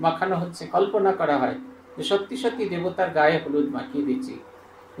হলুদ মাখানো হচ্ছে, কল্পনা করা হয় যে সত্যি সত্যি দেবতার গায়ে হলুদ মাখিয়ে দিচ্ছি।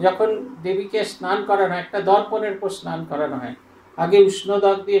 যখন দেবীকে স্নান করানো হয়, একটা দর্পণের উপর স্নান করানো হয়, আগে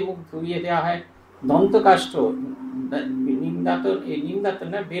উষ্ণদক দিয়ে মুখ ধুইয়ে দেওয়া হয়, দন্তকাষ্ঠ নিমদাতন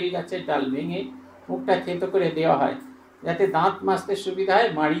না, বেল গাছের ডাল ভেঙে মুখটা থেতো করে দেওয়া হয়, যাতে দাঁত মাজতে সুবিধা হয়,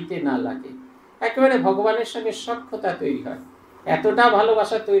 মাড়িতে না লাগে। একেবারে ভগবানের সঙ্গে সখ্যতা তৈরি হয়। এতটা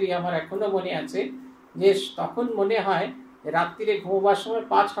ভালোবাসা তৈরি, আমার এখনো মনে আছে যে তখন মনে হয় রাত্রিরে ঘুমোবার সময়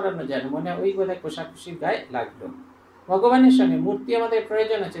পা ছড়ানো যায় না, মনে হয় ওই বোধহয় কোষাকুষির গায়ে লাগলো। ভগবানের সঙ্গে মূর্তি আমাদের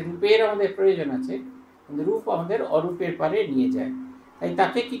প্রয়োজন আছে, রূপের আমাদের প্রয়োজন আছে, কিন্তু রূপ আমাদের অরূপের পারে নিয়ে যায়। তাই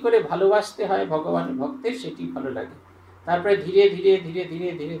তাকে কি করে ভালোবাসতে হয় ভগবান ভক্তের, সেটি ভালো লাগে। তারপরে ধীরে ধীরে ধীরে ধীরে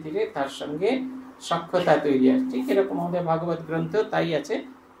ধীরে ধীরে তার সঙ্গে সখ্যতা তৈরি হয়। ঠিক এরকম আমাদের ভাগবত গ্রন্থেও তাই আছে।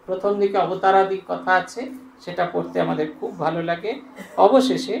 প্রথম দিকে অবতারাদি কথা আছে, সেটা পড়তে আমাদের খুব ভালো লাগে।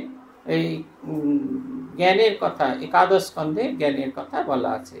 অবশেষে এই জ্ঞানের কথা, একাদশ স্কন্ধে জ্ঞানের কথা বলা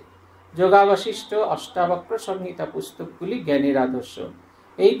আছে। যোগাবশিষ্ট অষ্টাবক্র সংহিতা পুস্তকগুলি জ্ঞানের আদর্শ।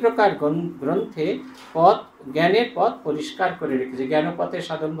 এই প্রকার গ্রন্থে জ্ঞানের পথ পরিষ্কার করে রেখেছে। জ্ঞানপথে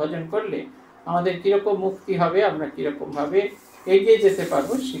সাধন ভজন করলে আমাদের কিরকম মুক্তি হবে, আমরা কিরকম ভাবে এগিয়ে যেতে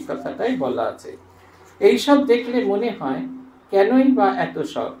পারবো, সেই কথাটাই বলা আছে। এইসব দেখলে মনে হয় কেনই বা এত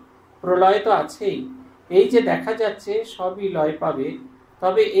সব, প্রলয় তো আছেই, এই যে দেখা যাচ্ছে সবই লয় পাবে,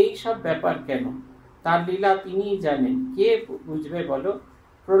 তবে এই সব ব্যাপার কেন? তার লীলা তিনিই জানেন, কে বুঝবে বলো?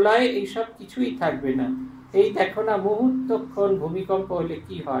 প্রলয়ে এইসব কিছুই থাকবে না। এই দেখো না, মুহূর্তক্ষণ ভূমিকম্প হলে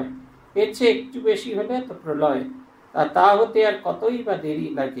কি হয়, এর চেয়ে একটু বেশি হলে তো প্রলয়, আর তা হতে আর কতই বা দেরি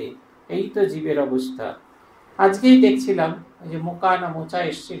লাগে। এই তো জীবের অবস্থা। আজকেই দেখছিলাম যে মোচা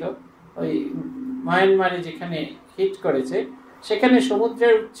এসছিল ওই মায়ানমারে, যেখানে হিট করেছে, সেখানে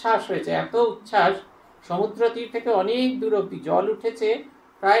সমুদ্রের উচ্ছ্বাস হয়েছে, এত উচ্ছ্বাস, সমুদ্র তীর থেকে অনেক দূর অব্দি জল উঠেছে,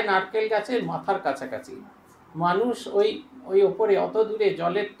 প্রায় নারকেল গাছের মাথার কাছাকাছি। মানুষ ওই ওপরে অত দূরে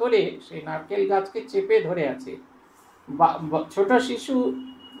জলের তোরে সেই নারকেল গাছকে চেপে ধরে আছে। ছোট শিশু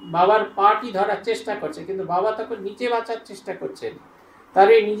বাবার পাটি ধরার চেষ্টা করছে, কিন্তু বাবা তখন নিচে বাঁচার চেষ্টা করছেন। তার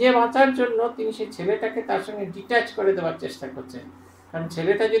এই নিজে বাঁচার জন্য তিনি সেই ছেলেটাকে তার সঙ্গে ডিট্যাচ করে দেওয়ার চেষ্টা করছেন, কারণ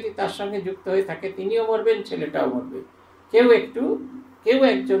ছেলেটা যদি তার সঙ্গে যুক্ত হয়ে থাকে তিনিও মরবেন, ছেলেটাও মরবে। কেউ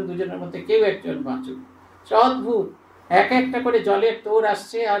একজন, দুজনের মধ্যে কেউ একজন বাঁচুক। অদ্ভুত, একটা করে জলের তোর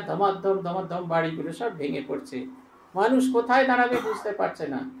আসছে, আর ধমাধম বাড়িগুলো সব ভেঙে পড়ছে। মানুষ কোথায় দাঁড়াবে বুঝতে পারছে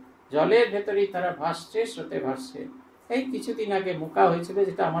না, জলের ভেতরেই তারা ভাসছে, স্রোতে ভাসছে। এই কিছুদিন আগে মোকা হয়েছিল,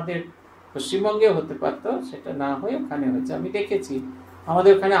 যেটা আমাদের পশ্চিমবঙ্গেও হতে পারত, সেটা না হয়ে ওখানে হয়েছে। আমি দেখেছি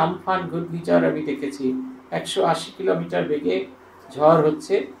আমাদের ওখানে আমফান ঘূর্ণিঝড় আমি দেখেছি, 180 কিলোমিটার বেগে ঝড়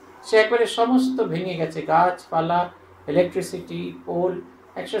হচ্ছে, সে একবারে সমস্ত ভেঙে গেছে, গাছপালা, ইলেকট্রিসিটি পোল,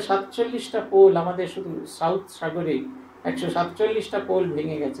 147টা পোল আমাদের শুধু সাউথ সাগরে 147টা পোল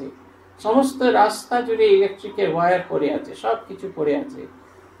ভেঙে গেছে। সমস্ত রাস্তা জুড়ে ইলেকট্রিকের ওয়্যার পড়ে আছে, সব কিছু পড়ে আছে।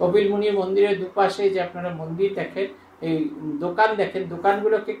 কপিলমুনি মন্দিরের দুপাশে যে আপনারা মন্দির দেখেন, এই দোকান দেখেন,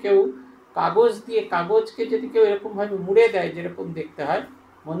 দোকানগুলোকে কেউ কাগজকে যদি কেউ এরকম ভাবে মুড়ে দেয় যেরকম দেখতে হয়,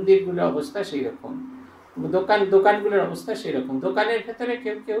 মন্দিরগুলোর অবস্থা সেই রকম, দোকানগুলোর অবস্থা সেই রকম। দোকানের ভেতরে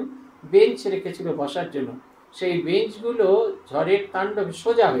কেউ বেঞ্চ রেখেছিল বসার জন্য, সেই বেঞ্চগুলো ঝড়ের তাণ্ডবে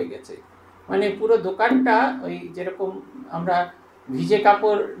সোজা হয়ে গেছে। মানে পুরো দোকানটা ওই যেরকম আমরা ভিজে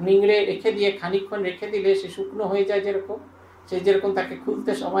কাপড় নিংড়ে রেখে দিয়ে খানিকক্ষণ রেখে দিলে সে শুকনো হয়ে যায়, যেরকম তাকে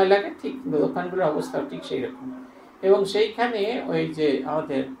খুলতে সময় লাগে, ঠিক দোকানগুলোর অবস্থাও ঠিক সেই রকম। এবং সেইখানে ওই যে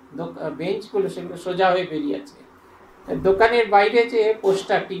আমাদের বেঞ্চগুলো, সেগুলো সোজা হয়ে বেরিয়ে আছে। দোকানের বাইরে যে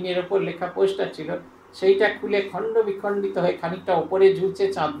পোস্টার, টিনের ওপর লেখা পোস্টার ছিল, সেইটা খুলে খণ্ড বিখণ্ডিত হয়ে খানিকটা ওপরে ঝুলছে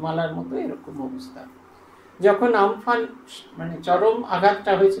চাঁদমালার মতো, এরকম অবস্থা। যখন আমফান মানে চরম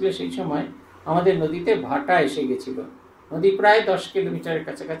আঘাতটা হয়েছিল, সেই সময় আমাদের নদীতে ভাটা এসে গেছিল, নদী প্রায় 10 কিলোমিটারের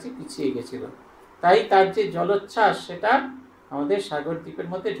কাছাকাছি পিছিয়ে গেছিল। তাই তার যে জলোচ্ছ্বাস, সেটা আমাদের সাগর দ্বীপের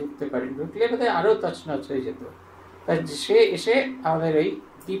মধ্যে ঢুকতে পারে, ঢুকলে বোধহয় আরও তছনছ হয়ে যেত। তাই সে এসে আমাদের এই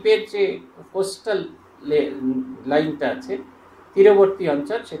দ্বীপের যে কোস্টাল লাইনটা আছে, তীরবর্তী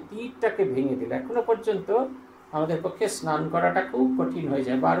অঞ্চল, সে তীরটাকে ভেঙে দিল। এখনো পর্যন্ত আমাদের পক্ষে স্নান করাটা খুব কঠিন হয়ে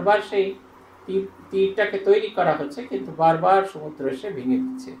যায়, বারবার সেই তীরটাকে তৈরি করা হচ্ছে, কিন্তু বারবার সমুদ্র এসে ভেঙে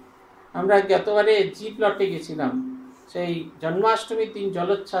দিচ্ছে। আমরা গতবারে জি প্লটে গেছিলাম, সেই জন্মাষ্টমীর দিন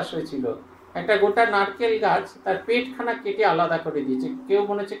জলোচ্ছ্বাস হয়েছিল। একটা গোটা নারকেল গাছ তার পেটখানা কেটে আলাদা করে দিয়েছে, কেউ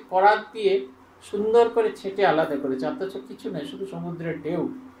মনে হচ্ছে করাত দিয়ে সুন্দর করে ছেঁটে আলাদা করেছে, অথচ কিছু নয়, শুধু সমুদ্রের ঢেউ,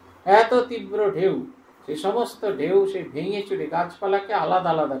 এত তীব্র ঢেউ। সেই সমস্ত ঢেউ সে ভেঙে চুরে গাছপালাকে আলাদা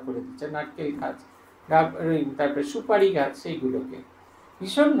আলাদা করে দিচ্ছে, নারকেল গাছ, তারপরে সুপারি গাছ, সেইগুলোকে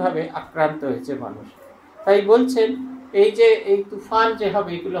ভীষণভাবে আক্রান্ত হয়েছে মানুষ। তাই বলছেন এই যে এই তুফান যে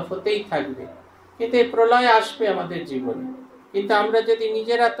হবে, এগুলো হতেই থাকবে, কিন্তু এই প্রলয় আসবে আমাদের জীবনে। কিন্তু আমরা যদি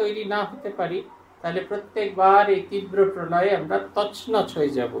নিজেরা তৈরি না হতে পারি, তাহলে প্রত্যেকবার এই তীব্র প্রলয়ে আমরা তছনছ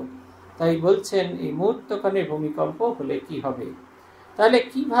হয়ে যাব। তাই বলছেন এই মুহূর্তখানে ভূমিকম্প হলে কি হবে, তাহলে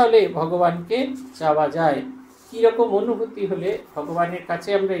কিভাবে ভগবানকে চাওয়া যায়, কীরকম অনুভূতি হলে ভগবানের কাছে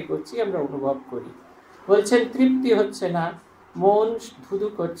আমরা এগোচ্ছি, আমরা অনুভব করি। বলছেন তৃপ্তি হচ্ছে না, মন ধুধু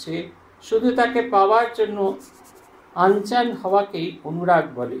করছে, শুধু তাকে পাওয়ার জন্য আনচান হওয়াকেই অনুরাগ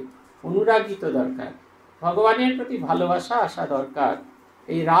বলে। অনুরাগিত দরকার, ভগবানের প্রতি ভালোবাসা আসা দরকার।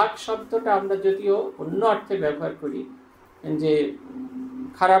 এই রাগ শব্দটা আমরা যদিও অন্য অর্থে ব্যবহার করি, যে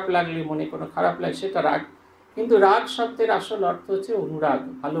খারাপ লাগলে, মনে কোনো খারাপ লাগে সেটা রাগ, কিন্তু রাগ শব্দের আসল অর্থ হচ্ছে অনুরাগ,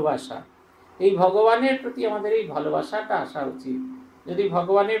 ভালোবাসা। এই ভগবানের প্রতি আমাদের এই ভালোবাসাটা আসা উচিত। যদি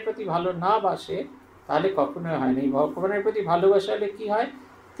ভগবানের প্রতি ভালো না বাসে, তাহলে কখনোই হয় না। এই ভগবানের প্রতি ভালোবাসা হলে কি হয়,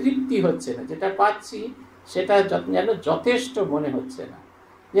 তৃপ্তি হচ্ছে না, যেটা পাচ্ছি সেটা যেন যথেষ্ট মনে হচ্ছে না।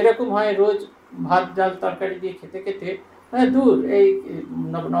 যেরকম হয় রোজ ভাত ডাল তরকারি দিয়ে খেতে খেতে দূর, এই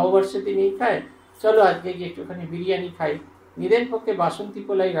নববর্ষের দিন এই খায়, চলো আজকে গিয়ে একটুখানি বিরিয়ানি খাই, নিদেন পক্ষে বাসন্তী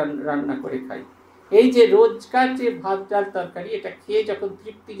পোলাই রান্না করে খাই। এই যে রোজকার যে ভাত ডাল তরকারি, এটা খেয়ে যখন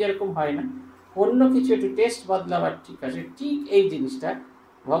তৃপ্তি যেরকম হয় না, অন্য কিছু একটু টেস্ট বদলাবার ঠিক আছে, ঠিক এই জিনিসটা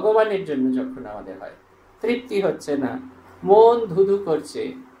ভগবানের জন্য যখন আমাদের হয়, তৃপ্তি হচ্ছে না, মন ধুধু করছে,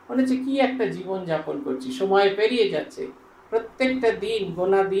 মনে হচ্ছে কি একটা জীবন যাপন করছি, সময় পেরিয়ে যাচ্ছে, প্রত্যেকটা দিন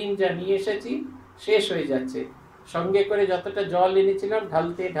গোনা দিন যা নিয়ে এসেছি শেষ হয়ে যাচ্ছে। সঙ্গে করে যতটা জল এনেছিলাম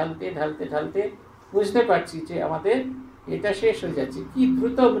ঢালতে ঢালতে ঢালতে ঢালতে বুঝতে পারছি যে আমাদের এটা শেষ হয়ে যাচ্ছে। কি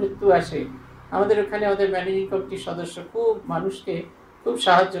দ্রুত মৃত্যু আসে। আমাদের ওখানে আমাদের ম্যানেজিং কমিটির সদস্য খুব মানুষকে খুব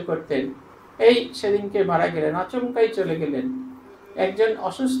সাহায্য করতেন, এই সেদিনকে মারা গেলেন, আচমকাই চলে গেলেন। একজন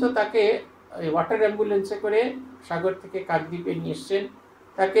অসুস্থ, তাকে ওয়াটার অ্যাম্বুলেন্সে করে সাগর থেকে কাকদ্বীপে নিয়ে এসছেন,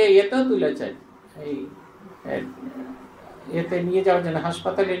 তাকে এতেও তুলেছেন, এই এতে নিয়ে যাওয়ার জন্য,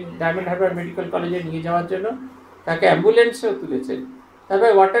 হাসপাতালে ডায়মন্ড হারবার মেডিকেল কলেজে নিয়ে যাওয়ার জন্য তাকে অ্যাম্বুলেন্সেও তুলেছেন।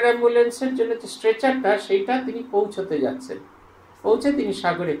 তারপরে ওয়াটার অ্যাম্বুলেন্সের জন্য যে স্ট্রেচারটা, সেইটা তিনি পৌঁছতে যাচ্ছেন, পৌঁছে তিনি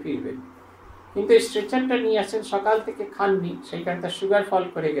সাগরে ফিরবেন, কিন্তু এই স্ট্রেচারটা নিয়ে আসেন, সকাল থেকে খাননি, সেইখানে তার সুগার ফল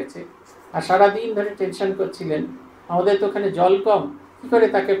করে গেছে, আর সারাদিন ধরে টেনশন করছিলেন, আমাদের তো ওখানে জল কম, কী করে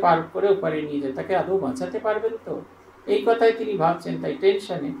তাকে পার করে ওপারে নিয়ে যায়, তাকে আদৌ বাঁচাতে পারবেন তো, এই কথাই তিনি ভাবছেন। তাই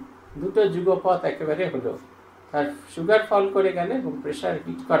টেনশনে দুটো যুগপথ একেবারে হলো, তার সুগার ফল করে গেলে এবং প্রেশার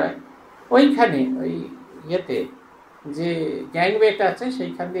হিট করায় ওইখানে ওই ইয়েতে যে গ্যাংওয়েটা আছে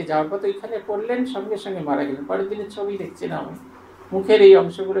সেইখান দিয়ে যাওয়ার পথে ওইখানে পড়লেন, সঙ্গে সঙ্গে মারা গেলেন। পরের দিনের ছবি দেখছিলাম আমি, মুখের এই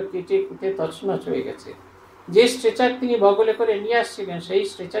অংশগুলো কেটে কুটে তছনছ হয়ে গেছে। যে স্ট্রেচার তিনি বগলে করে নিয়ে আসছিলেন, সেই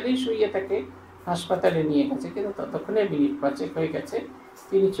স্ট্রেচারেই শুইয়ে তাকে হাসপাতালে নিয়ে গেছে, কিন্তু ততক্ষণে মিনিট 5 হয়ে গেছে,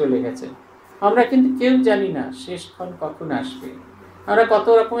 তিনি চলে গেছেন। আমরা কিন্তু কেউ জানি না শেষক্ষণ কখন আসবে। আমরা কত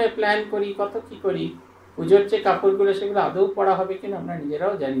রকমের প্ল্যান করি, কত কি করি, পুজোর যে কাপড়গুলো সেগুলো আদৌ পরা হবে কিনা আমরা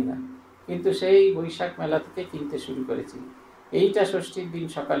নিজেরাও জানি না, কিন্তু সেই বৈশাখ মেলা থেকে কিনতে শুরু করেছি, এইটা ষষ্ঠীর দিন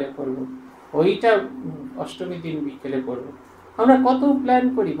সকালে পরব, ওইটা অষ্টমীর দিন বিকেলে পরব। আমরা কত প্ল্যান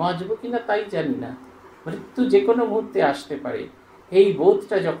করি, বাঁচবো কিনা তাই জানি না। মৃত্যু যে কোনো মুহূর্তে আসতে পারে, এই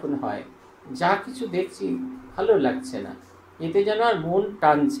বোধটা যখন হয়, যা কিছু দেখছি ভালো লাগছে না, এতে যেন আর মন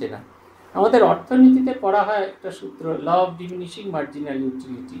টানছে না। আমাদের অর্থনীতিতে পড়া হয় একটা সূত্র, law of diminishing marginal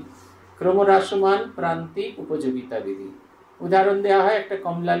utility, ক্রমহ্রাসমান প্রান্তিক উপযোগিতা বিধি। উদাহরণ দেওয়া হয়, একটা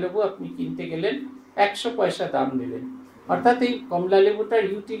কমলা লেবু আপনি কিনতে গেলেন, 100 পয়সা দাম দিলেন, অর্থাৎ এই কমলা লেবুটার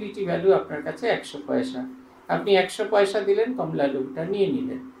ইউটিলিটি ভ্যালু আপনার কাছে 100 পয়সা, আপনি 100 পয়সা দিলেন, কমলা লেবুটা নিয়ে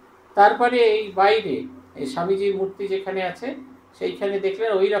নিলেন। তারপরে এই বাইরে এই স্বামীজির মূর্তি যেখানে আছে সেইখানে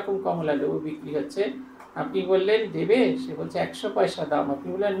দেখলেন ওই রকম কমলা লেবু বিক্রি হচ্ছে, আপনি বললেন দেবে, সে বলছে 100 পয়সা দাম, আপনি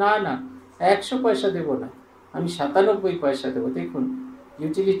বললেন না না 100 পয়সা দেবো না, আমি 97 পয়সা দেবো। দেখুন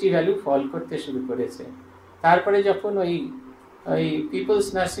ইউটিলিটি ভ্যালু ফল করতে শুরু করেছে। তারপরে যখন ওই পিপলস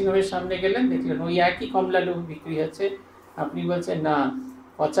নার্সিংহোমের সামনে গেলেন, দেখলেন ওই একই কমলা লেবু বিক্রি হচ্ছে, আপনি বলছেন না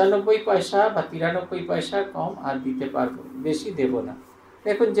 95 পয়সা বা 93 পয়সা কম আর দিতে পারবো, বেশি দেব না।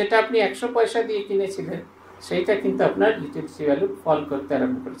 দেখুন যেটা আপনি 100 পয়সা দিয়ে কিনেছিলেন সেইটা কিন্তু আপনার ইউটিলিটি ভ্যালু ফল করতে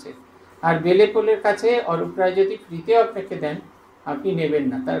আরম্ভ করেছে। আর বেলে ফুলের কাছে অরূপরায় যদি ফ্রিতেও আপনাকে দেন, আপনি নেবেন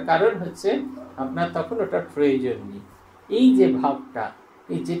না, তার কারণ হচ্ছে আপনার তখন ওটার প্রয়োজন নেই। এই যে ভাবটা,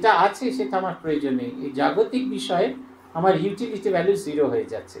 এই যেটা আছে সেটা আমার প্রয়োজন নেই, এই জাগতিক বিষয়ে আমার ইউটিলিটি ভ্যালু 0 হয়ে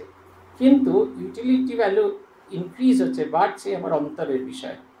যাচ্ছে। কিন্তু ইউটিলিটি ভ্যালু ইনক্রিজ হচ্ছে, বাড়ছে আমার অন্তরের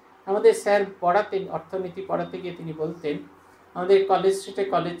বিষয়। আমাদের স্যার পড়াতেন, অর্থনীতি পড়াতে গিয়ে তিনি বলতেন, আমাদের কলেজ স্ট্রিটে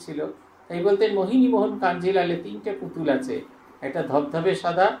কলেজ ছিল, তাই বলতেন মোহিনী মোহন কাঞ্জিলালে 3টে পুতুল আছে, একটা ধবধবে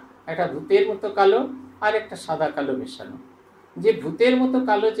সাদা, একটা ভূতের মতো কালো, আর একটা সাদা কালো মেশানো। যে ভূতের মতো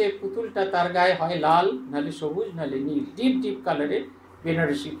কালো যে পুতুলটা, তার গায়ে হয় লাল, নাহলে সবুজ, নাহলে নীল, ডিপ ডিপ কালারের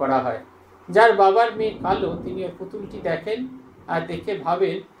বেনারসি পরা হয়। যার বাবার মেয়ে কালো, তিনি ওই পুতুলটি দেখেন আর দেখে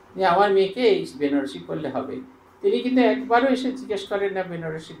ভাবেন যে আমার মেয়েকে এই বেনারসি পরলে হবে। তিনি কিন্তু একবারও এসে জিজ্ঞেস করেন না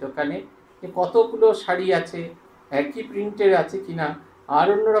বেনারসির দোকানে যে কতগুলো শাড়ি আছে, একই প্রিন্টের আছে কিনা, আর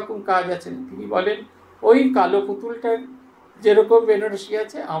অন্যরকম কাজ আছে। তিনি বলেন ওই কালো পুতুলটার যেরকম বেনারসি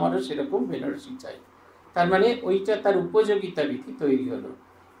আছে, আমারও সেরকম বেনারসি চাই। তার মানে ওইটা তার উপযোগিতা বিধি তৈরি হলো।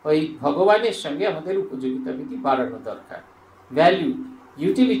 ওই ভগবানের সঙ্গে আমাদের উপযোগিতা বিধি বাড়ানো দরকার। ভ্যালু,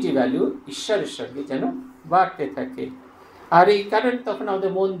 ইউটিলিটি ভ্যালু ঈশ্বরের সঙ্গে যেন বাড়তে থাকে। আর এই কারণে তখন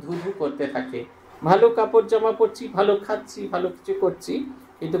আমাদের মন ধুধু করতে থাকে। ভালো কাপড় জামা পরছি, ভালো খাচ্ছি, ভালো কিছু করছি,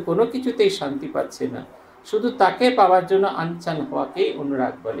 কিন্তু কোনো কিছুতেই শান্তি পাচ্ছে না। শুধু তাকে পাওয়ার জন্য আনচান হওয়াকেই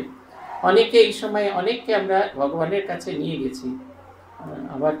অনুরাগ বলে। অনেকে এই সময় অনেককে আমরা ভগবানের কাছে নিয়ে গেছি,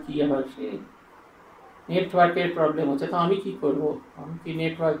 আবার সে নেটওয়ার্কের প্রবলেম হচ্ছে, তো আমি কি করব, আমি কি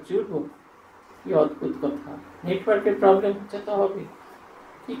নেটওয়ার্ক জুড়বো? কি অদ্ভুত কথা, নেটওয়ার্কের প্রবলেম হচ্ছে তো হবে,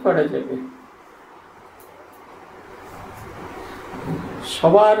 কি করা যাবে?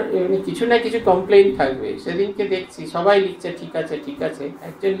 সবার কিছু না কিছু কমপ্লেইন থাকবে। সেদিনকে দেখছি সবাই লিখছে ঠিক আছে ঠিক আছে,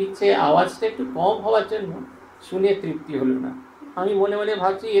 একজন লিখছে আওয়াজটা একটু কম হওয়ার জন্য শুনে তৃপ্তি হলো না। আমি মনে মনে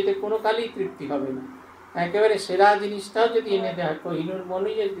ভাবছি এতে কোনো কালেই তৃপ্তি হবে না। একেবারে সেরা জিনিসটাও যদি এনে দেয়, কোহিনুর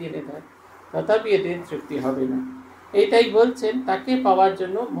মনেই যদি এনে দেয়, তথাপি এতে তৃপ্তি হবে না। এইটাই বলছেন, তাকে পাওয়ার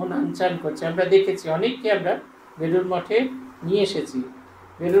জন্য মন আনচান করছে। আমরা দেখেছি অনেককে আমরা বেলুড় মঠে নিয়ে এসেছি।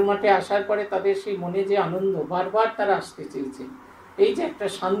 বেলুড় মঠে আসার পরে তাদের সেই মনে যে আনন্দ, বারবার তারা আসতে চেয়েছে। এই যে একটা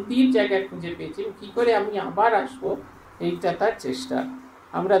শান্তির জায়গা খুঁজে পেয়েছি, কি করে আমি আবার আসবো, এইটা তার চেষ্টা।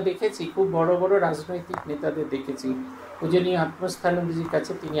 আমরা দেখেছি খুব বড় বড় রাজনৈতিক নেতাদের দেখেছি, পূজনীয় আত্মস্থানন্দজির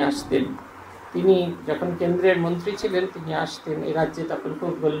কাছে তিনি আসতেন। তিনি যখন কেন্দ্রের মন্ত্রী ছিলেন তিনি আসতেন। এই রাজ্যে তখন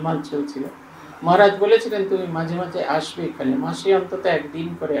খুব গোলমাল চলছিল। মহারাজ বলেছিলেন তুমি মাঝে মাঝে আসবে এখানে, মাসে অন্তত একদিন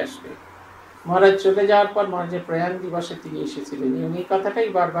করে আসবে। মহারাজ চলে যাওয়ার পর মহারাজের প্রয়াণ দিবসে তিনি এসেছিলেন এবং এই কথাটাই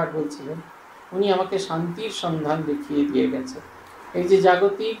বারবার বলছিলেন, উনি আমাকে শান্তির সন্ধান দেখিয়ে দিয়ে গেছে। এই যে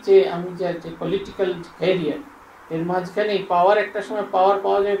জাগতিক যে আমি যে পলিটিক্যাল ক্যারিয়ার, এর মাঝখানে পাওয়ার, একটা সময় পাওয়ার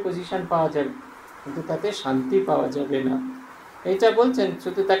পাওয়া যাবে, পজিশন পাওয়া যাবে, কিন্তু তাতে শান্তি পাওয়া যাবে না। এটা বলছেন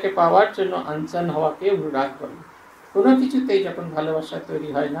শুধু তাকে পাওয়ার জন্য আনচান হওয়াকে অনুরাগ বলে। কোনো কিছুতেই যখন ভালোবাসা তৈরি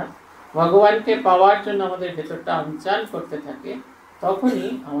হয় না, ভগবানকে পাওয়ার জন্য আমাদের ভেতরটা আনচান করতে থাকে, তখনই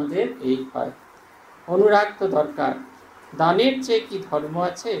আমাদের এই হয়। অনুরাগ তো দরকার। দানের চেয়ে কি ধর্ম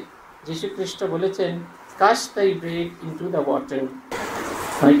আছে? যীশু খ্রিস্ট বলেছেন caste the bread into the water.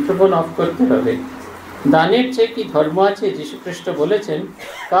 Microphone of করতে হবে। দানের চেয়ে কি ধর্ম আছে? যীশু খ্রিস্ট বলেছেন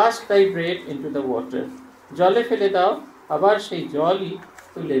caste the bread into the water. জলে ফেলে দাও, আবার সেই জলই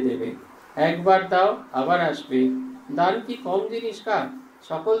তুলে দেবে। একবার দাও, আবার আসবে। দান কি কম জিনিস? কার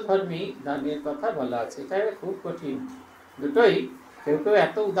সকল ধর্মেই দানের কথা বলা আছে। এটা খুব কঠিন দুটোই। কেউ কেউ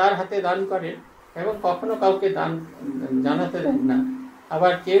এত উদার হাতে দান করেন এবং কখনো কাউকে দান জানাতে দেন না।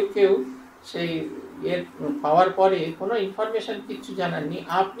 আবার কেউ কেউ সেই এর পাওয়ার পরে কোনো ইনফরমেশন কিচ্ছু জানাননি।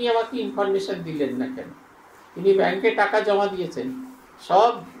 আপনি আমাকে ইনফরমেশন দিলেন না কেন? তিনি ব্যাংকে টাকা জমা দিয়েছেন,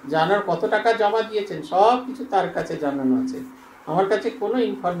 সব জানার, কত টাকা জমা দিয়েছেন সব কিছু তার কাছে জানানো আছে। আমার কাছে কোনো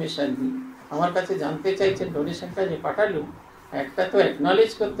ইনফরমেশান নেই। আমার কাছে জানতে চাইছেন ডোনেশনটা যে পাঠালুম, একটা তো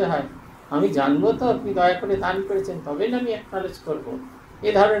অ্যাকনলেজ করতে হয়। আমি জানবো তো আপনি দয়া করে দান করেছেন, তবে না আমি অ্যাকনলেজ করবো। এ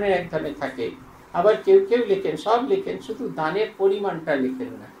ধরনের এক ধরনের থাকে। আবার কেউ কেউ লেখেন, সব লেখেন, শুধু দানের পরিমাণটা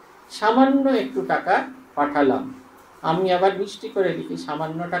লেখেন না। সামান্য একটু টাকা পাঠালাম, আমি আবার মিষ্টি করে লিখি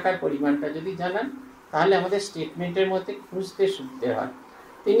সামান্য টাকার পরিমাণটা যদি জানান, তাহলে আমাদের স্টেটমেন্টের মধ্যে খুঁজতে সুবিধে হয়।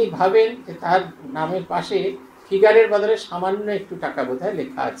 তিনি ভাবেন যে তার নামের পাশে ফিগারের বদলে সামান্য একটু টাকা বোধহয়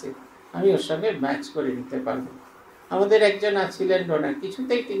লেখা আছে, আমি ওর সঙ্গে ম্যাচ করে নিতে পারবো। আমাদের একজন ছিলেন ডোনার,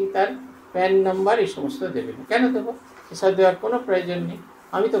 কিছুতেই তিনি তার প্যান নাম্বার এই সমস্ত দেবেন। কেন দেবো? এসব দেওয়ার কোনো প্রয়োজন নেই।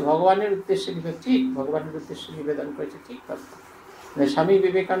 আমি তো ভগবানের উদ্দেশ্যে ঠিক ভগবানের উদ্দেশ্যে নিবেদন করেছি, ঠিক কথা। স্বামী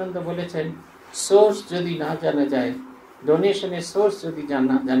বিবেকানন্দ বলেছেন সোর্স যদি না জানা যায়, ডোনেশনের সোর্স যদি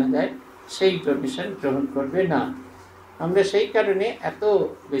জানা যায়, সেই ডোনেশন গ্রহণ করবে না। আমরা সেই কারণে এত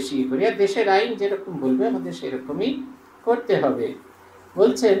বেশি করি। আর দেশের আইন যেরকম বলবে আমাদের সেরকমই করতে হবে।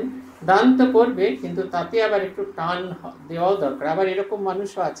 বলছেন দান তো করবে, কিন্তু তাতে আবার একটু টান দেওয়াও দরকার। আবার এরকম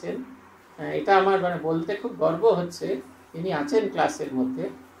মানুষও আছেন, এটা আমার বলতে খুব গর্ব হচ্ছে, তিনি আছেন ক্লাসের মধ্যে,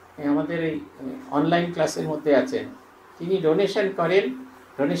 আমাদের এই অনলাইন ক্লাসের মধ্যে আছেন। তিনি ডোনেশন করেন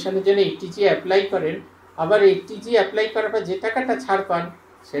ডোনেশনের জন্য এইটিজি অ্যাপ্লাই করেন, আবার এইটিজি অ্যাপ্লাই করার পর যে টাকাটা ছাড় পান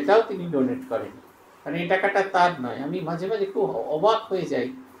সেটাও তিনি ডোনেট করেন, কারণ এই টাকাটা তার নয়। আমি মাঝে মাঝে খুব অবাক হয়ে যাই,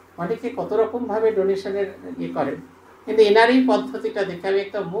 অনেকে কত রকমভাবে ডোনেশনের করেন, কিন্তু এনার এই পদ্ধতিটা দেখে আমি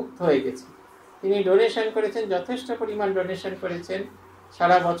একদম মুগ্ধ হয়ে গেছি। তিনি ডোনেশন করেছেন, যথেষ্ট পরিমাণ ডোনেশন করেছেন,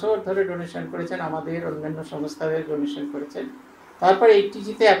 সারা বছর ধরে ডোনেশন করেছেন, আমাদের অন্যান্য সংস্থাদের ডোনেশন করেছেন, তারপর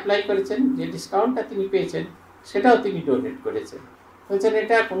এইটিজিতে অ্যাপ্লাই করেছেন, যে ডিসকাউন্টটা তিনি পেয়েছেন সেটাও তিনি ডোনেট করেছেন। বলছেন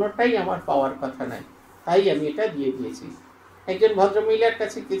এটা কোনোটাই আমার পাওয়ার কথা নয়, তাই আমি এটা দিয়ে দিয়েছি। একজন ভদ্রমহিলার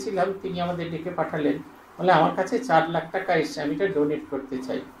কাছে গেছিলাম, তিনি আমাদের ডেকে পাঠালেন, বলে আমার কাছে 4 লাখ টাকা এসছে, আমি এটা ডোনেট করতে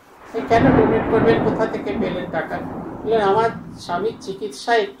চাই। কেন ডোনেট করবেন, কোথা থেকে পেলেন টাকা? বললেন আমার স্বামীর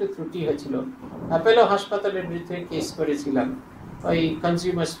চিকিৎসায় একটু ত্রুটি হয়েছিল, অ্যাপেলো হাসপাতালের বিরুদ্ধে কেস করেছিলাম ওই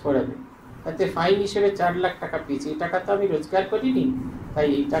কনজিউমার্স ফোরামে, তাতে ফাইন হিসেবে 4 লাখ টাকা পেয়েছি। এই টাকা তো আমি রোজগার করিনি, তাই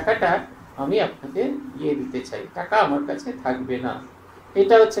এই টাকাটা আমি আপনাকে দিয়ে দিতে চাই, টাকা আমার কাছে থাকবে না।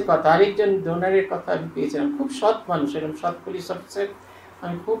 এটা হচ্ছে কথা। আরেকজন ডোনারের কথা আমি পেয়েছিলাম, খুব সৎ মানুষ, এরকম সৎ পুলিশ অফিসার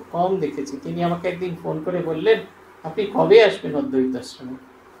আমি খুব কম দেখেছি। তিনি আমাকে একদিন ফোন করে বললেন আপনি কবে আসবেন অদ্বৈত আশ্রমে?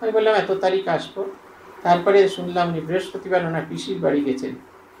 আমি বললাম এত তারিখ আসবো। তারপরে শুনলাম উনি বৃহস্পতিবার ওনার পিসির বাড়ি গেছেন,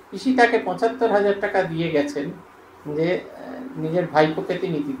 পিসি তাকে 75,000 টাকা দিয়ে গেছেন যে নিজের ভাইপোকে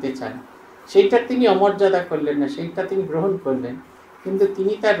তিনি দিতে চান। সেইটা তিনি অমর্যাদা করলেন না, সেইটা তিনি গ্রহণ করলেন, কিন্তু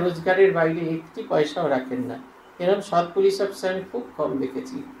তিনি তার রোজগারের বাইরে একটি পয়সাও রাখেন না। এরকম সৎ পুলিশ অফিসার আমি খুব কম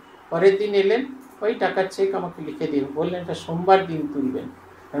দেখেছি। পরের দিন এলেন, ওই টাকার চেক আমাকে লিখে দিন, বললেন এটা সোমবার দিন তুলবেন,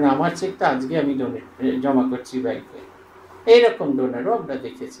 কারণ আমার চেকটা আজকে আমি জমা করছি ব্যাংকে। এইরকম ডোনারও আমরা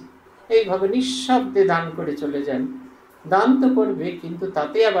দেখেছি। এইভাবে নিঃশব্দে দান করে চলে যান। দান তো করবে, কিন্তু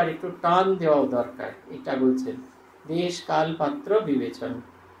তাতে আবার একটু টান দেওয়াও দরকার। এটা বলছেন দেশ কাল পাত্র বিবেচন,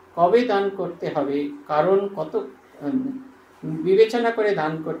 কবে দান করতে হবে, কারণ কত বিবেচনা করে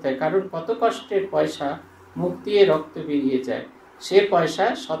দান করতে হয়, কারণ কত কষ্টের পয়সা মুখ দিয়ে রক্ত বেরিয়ে যায়, সে পয়সা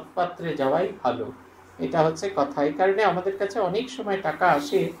সৎপাত্রে যাওয়াই ভালো। এটা হচ্ছে কথা। এই কারণে আমাদের কাছে অনেক সময় টাকা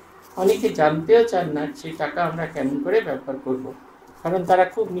আসে, অনেকে জানতেও চান না সেই টাকা আমরা কেমন করে ব্যবহার করব, কারণ তারা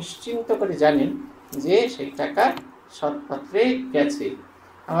খুব নিশ্চিন্ত করে জানেন যে সেই টাকা সৎপাত্রে গেছে।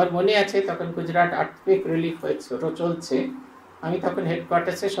 আমার মনে আছে তখন গুজরাট আর্থকুয়েক রিলিফ চলছে, আমি তখন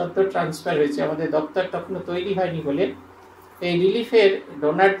হেডকোয়ার্টার্সে সদ্য ট্রান্সফার হয়েছে, আমাদের দপ্তর তখনও তৈরি হয়নি বলে এই রিলিফের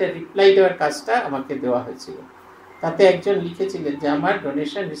ডোনারদের রিপ্লাই দেওয়ার কাজটা আমাকে দেওয়া হয়েছিল। তাতে একজন লিখেছিলেন যে আমার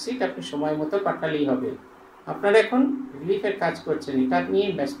ডোনেশন রিসিট আপনি সময় মতো পাঠালেই হবে, আপনারা এখন রিলিফের কাজ করছেন, এটা নিয়ে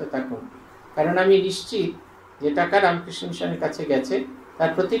ব্যস্ত থাকুন, কারণ আমি নিশ্চিত যে টাকা রামকৃষ্ণ মিশনের কাছে গেছে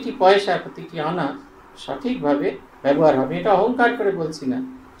তার প্রতিটি পয়সা, প্রতিটি আনা সঠিকভাবে ব্যবহার হবে। এটা অহংকার করে বলছি না,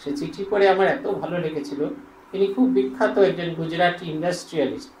 সে চিঠি পড়ে আমার এত ভালো লেগেছিল। তিনি খুব বিখ্যাত একজন গুজরাটি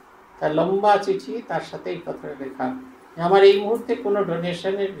ইন্ডাস্ট্রিয়ালিস্ট, তার লম্বা চিঠি, তার সাথে এই কথাটা লেখা, আমার এই মুহূর্তে কোনো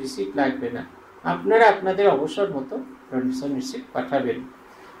ডোনেশনের রিসিট লাগবে না, আপনারা আপনাদের অবসর মতো ডোনেশন রিসিট পাঠাবেন।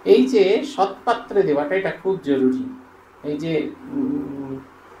 এই যে সৎপাত্রে দেওয়াটা, এটা খুব জরুরি। এই যে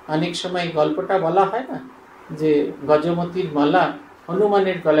অনেক সময় গল্পটা বলা হয় না, যে গজমতির মালা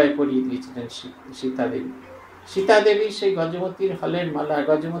হনুমানের গলায় পরিয়ে দিয়েছিলেন সীতাদেবী। সীতাদেবী সেই গজমতির হলের মালা,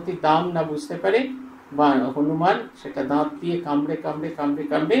 গজমতির দাম না বুঝতে পারে, বা হনুমান সেটা দাঁত দিয়ে কামড়ে কামড়ে কামড়ে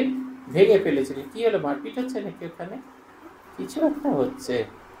কামড়ে ভেঙে ফেলেছিলেন। কি হলো, মারপিট হচ্ছে নাকি ওখানে? কিছু একটা হচ্ছে,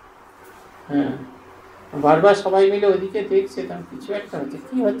 হ্যাঁ, বারবার সবাই মিলে ওইদিকে দেখছে, তখন কিছু একটা হচ্ছে।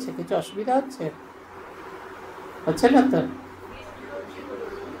 কি হচ্ছে? কিছু অসুবিধা হচ্ছে? হচ্ছে না তো?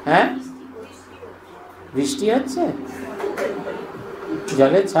 হ্যাঁ, বৃষ্টি হচ্ছে,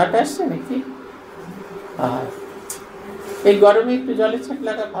 জলের ছাট আসছে নাকি? এই গরমে একটু জলের ছাট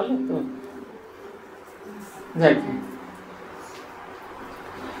লাগা ভালো তো।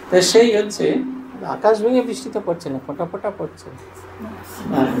 সেই হচ্ছে, আকাশ ভেঙে বৃষ্টি তো পড়ছে না, ফোটা ফোটা পড়ছে,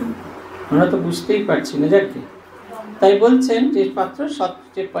 আমরা তো বুঝতেই পারছি না। যাকে তাই বলছেন যে পাত্র সৎ,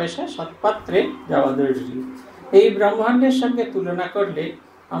 যে পয়সা সৎপাত্রে যাওয়া জরুরি। এই ব্রহ্মাণ্ডের সঙ্গে তুলনা করলে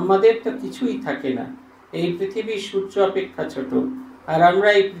আমাদের তো কিছুই থাকে না। এই পৃথিবী সূর্য অপেক্ষা ছোট, আর আমরা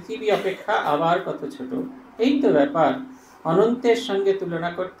এই পৃথিবী অপেক্ষা আবার কত ছোট। এই তো ব্যাপার। অনন্তের সঙ্গে তুলনা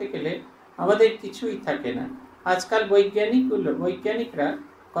করতে গেলে আমাদের কিছুই থাকে না। আজকাল বৈজ্ঞানিকরা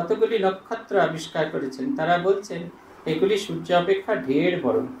কতগুলি নক্ষত্র আবিষ্কার করেছেন, তারা বলছেন এগুলি সূর্য অপেক্ষা ঢের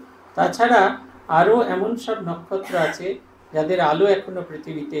বড়। তাছাড়া আরও এমন সব নক্ষত্র আছে যাদের আলো এখনো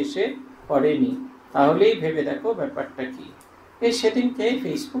পৃথিবীতে এসে পড়েনি। তাহলেই ভেবে দেখো ব্যাপারটা কি। এই সেদিনকে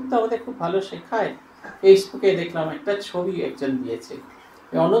ফেসবুক তো আমাদের খুব ভালো শেখায়, ফেসবুকে দেখলাম একটা ছবি একজন দিয়েছে,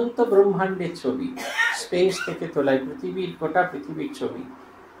 অনন্ত ব্রহ্মাণ্ডের ছবি, স্পেস থেকে তোলা পৃথিবীর, গোটা পৃথিবীর ছবি,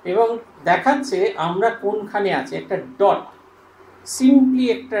 এবং দেখাচ্ছে আমরা কোনখানে আছি, একটা ডট, সিম্পলি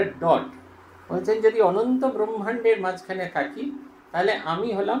একটা ডট। বলছেন যদি অনন্ত ব্রহ্মাণ্ডের মাঝখানে থাকি তাহলে আমি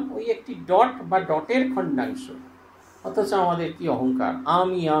হলাম ওই একটি ডট বা ডটের খণ্ডাংশ। অথচ আমাদের কি অহংকার,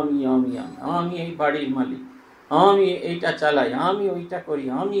 আমি আমি আমি আমি আমি এই বাড়ির মালিক, আমি এইটা চালাই, আমি ওইটা করি,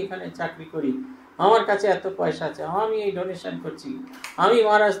 আমি এখানে চাকরি করি, আমার কাছে এত পয়সা আছে, আমি এই ডোনেশন করছি, আমি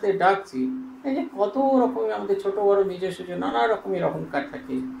মহারাজদের ডাকছি। এই যে কত রকমের আমাদের ছোট বড় নিজস্ব নানা রকমের অহংকার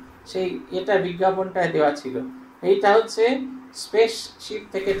থাকে। সেই এটা বিজ্ঞাপনটায় দেওয়া ছিল। এইটা হচ্ছে স্পেসশিপ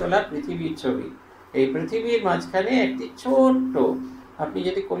থেকে তোলা পৃথিবীর ছবি। এই পৃথিবীর মাঝখানে একটি ছোট্ট, আপনি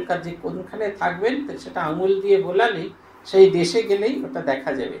যদি কলকাতা যে কোনখানে থাকবেন সেটা আঙুল দিয়ে বোলালে সেই দেশে গেলেই ওটা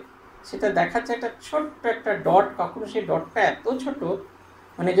দেখা যাবে। সেটা দেখাচ্ছে একটা ছোট্ট একটা ডট, কখনো সেই ডটটা এত ছোট,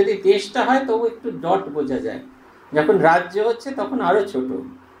 মানে যদি দেশটা হয় তবু একটু ডট বোঝা যায়, যখন রাজ্য হচ্ছে তখন আরও ছোট,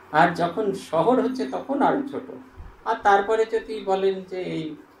 আর যখন শহর হচ্ছে তখন আরও ছোট। আর তারপরে যদি বলেন যে এই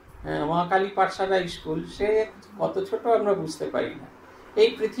মহাকালী পাঠশালা স্কুল, সে কত ছোট আমরা বুঝতে পারি না। এই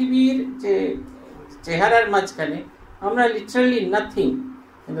পৃথিবীর যে চেহারার মাঝখানে আমরা লিটারালি নাথিং,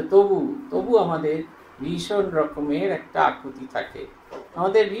 কিন্তু তবু আমাদের ভীষণ রকমের একটা আকুতি থাকে,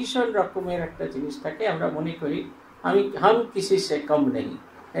 আমাদের ভীষণ রকমের একটা জিনিস থাকে। আমরা মনে করি হাম কিসি সে কম নেই।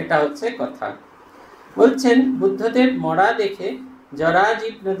 এটা হচ্ছে কথা। বলছেন বুদ্ধদেব মরা দেখে, জরা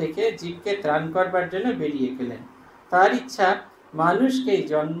জীর্ণ দেখে জীবকে ত্রাণ করবার জন্য বেরিয়ে গেলেন। তার ইচ্ছা মানুষকে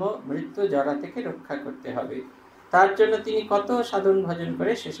জন্ম মৃত্যু জরা থেকে রক্ষা করতে হবে। তার জন্য তিনি কত সাধন ভজন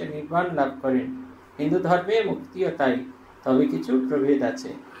করে শেষে নির্বাণ লাভ করেন। হিন্দু ধর্মে মুক্তিও তাই, তবে কিছু প্রভেদ আছে।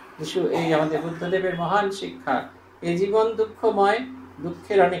 এই আমাদের বুদ্ধদেবের মহান শিক্ষা। এই জীবন দুঃখময়,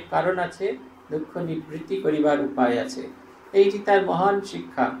 দুঃখের অনেক কারণ আছে, দুঃখ নিবৃত্তি করিবার উপায় আছে। এইটি তার মহান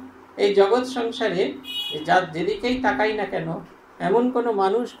শিক্ষা। এই জগৎ সংসারে যার যেদিকেই তাকাই না কেন, এমন কোনো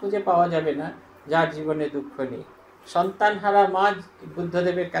মানুষ খুঁজে পাওয়া যাবে না যার জীবনে দুঃখ নেই। সন্তানহারা মা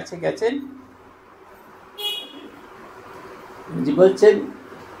বুদ্ধদেবের কাছে গেছেন, বলছেন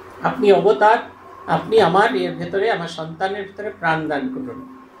আপনি অবতার, আপনি আমার এর ভেতরে, আমার সন্তানের ভেতরে প্রাণদান করুন।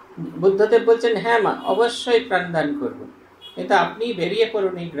 বুদ্ধদেব বলছেন হ্যাঁ মা, অবশ্যই প্রাণদান করব, কিন্তু আপনি বেরিয়ে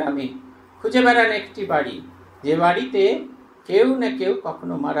পড়ুন এই গ্রামে, খুঁজে বেড়ান একটি বাড়ি, যে বাড়িতে কেউ না কেউ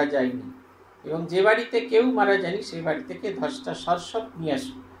কখনো মারা যায়নি, এবং যে বাড়িতে কেউ মারা যায়নি সেই বাড়ি থেকে 10টা সরসপ নিয়ে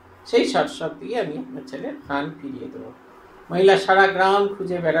আসুন। সেই সরসপ দিয়ে আমি আপনার ছেলের প্রাণ ফিরিয়ে দেবো। মহিলা সারা গ্রাম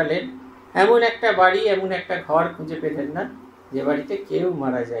খুঁজে বেড়ালেন, এমন একটা বাড়ি, এমন একটা ঘর খুঁজে পেলেন না যে বাড়িতে কেউ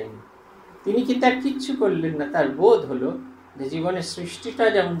মারা যায়নি। তিনি কিন্তু আর কিচ্ছু করলেন না। তার বোধ হলো যে জীবনের সৃষ্টিটা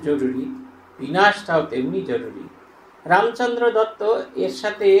যেমন জরুরি, বিনাশটাও তেমনি জরুরি। রামচন্দ্র দত্ত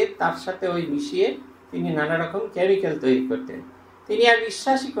তার সাথে ওই মিশিয়ে তিনি নানা রকম কেমিক্যাল তৈরি করতেন। তিনি আর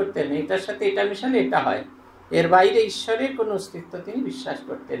বিশ্বাসই করতেন না এটার সাথে এটা মিশালে এটা হয়, এর বাইরে ঈশ্বরের কোনো অস্তিত্ব তিনি বিশ্বাস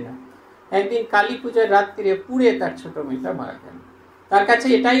করতেন না। একদিন কালী পুজোর রাত্রিরে পুড়ে তার ছোট মেয়েটা মারা গেল। তার কাছে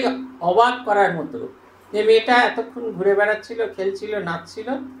এটাই অবাক করার মতো যে মেয়েটা এতক্ষণ ঘুরে বেড়াচ্ছিল, খেলছিল, নাচছিল,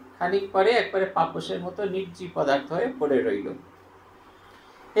 খানিক পরে একবারে পাপসের মতো নির্জীব পদার্থ হয়ে পড়ে রইল।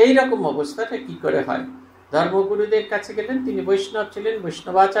 এইরকম অবস্থাটা কি করে হয়? ধর্মগুরুদের কাছে গেলেন, তিনি বৈষ্ণব ছিলেন,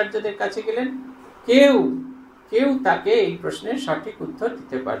 বৈষ্ণবাচার্যদের কাছে গেলেন, কেউ তাকে এই প্রশ্নের সঠিক উত্তর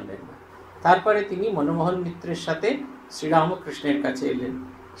দিতে পারলেন না। তারপরে তিনি মনমোহন মিত্রের সাথে শ্রীরামকৃষ্ণের কাছে এলেন।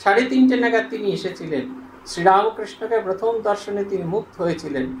 3:30 নাগাদ তিনি এসেছিলেন। শ্রীরামকৃষ্ণকে প্রথম দর্শনে তিনি মুগ্ধ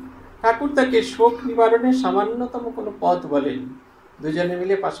হয়েছিলেন। ঠাকুর তাকে শোক নিবারণে সামান্যতম কোনো পথ বলেননি। দুজনে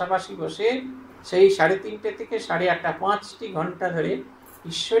মিলে পাশাপাশি বসে সেই 3:30 থেকে 8:30 5টি ঘন্টা ধরে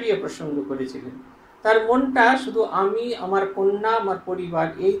ঈশ্বরীয় প্রসঙ্গ করেছিলেন। তার মনটা শুধু আমি, আমার কন্যা, আমার পরিবার,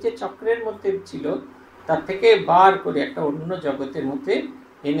 এই যে চক্রের মধ্যে ছিল, তার থেকে বার করে একটা অন্য জগতের মধ্যে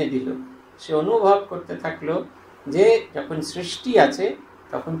এনে দিল। সে অনুভব করতে থাকলো যে যখন সৃষ্টি আছে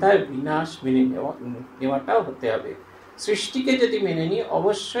তখন তার বিনাশ মেনে নেওয়াটাও হতে হবে। সৃষ্টিকে যদি মেনে নিই,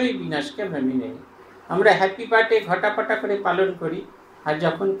 অবশ্যই বিনাশকে আমরা মেনে নিই। আমরা হ্যাপি বার্থডে ঘটাপটা করে পালন করি, আর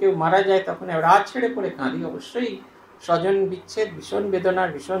যখন কেউ মারা যায় তখন রাত ছেড়ে পড়ে কাঁদি। অবশ্যই স্বজন বিচ্ছেদ ভীষণ বেদনার,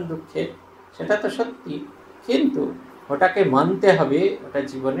 ভীষণ দুঃখের, সেটা তো সত্যি, কিন্তু ওটাকে মানতে হবে, ওটা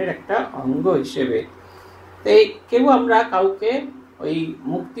জীবনের একটা অঙ্গ হিসেবে। তাই আমরা কাউকে ওই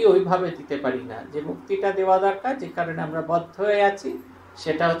মুক্তি ওইভাবে দিতে পারি না। যে মুক্তিটা দেওয়া দরকার, যে কারণে আমরা বদ্ধ হয়ে আছি,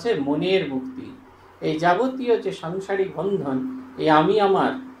 সেটা হচ্ছে মনের মুক্তি। এই যাবতীয় যে সাংসারিক বন্ধন, এই আমি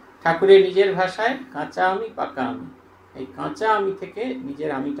আমার, ঠাকুরের নিজের ভাষায় কাঁচা আমি পাকা আমি, এই কাঁচা আমি থেকে নিজের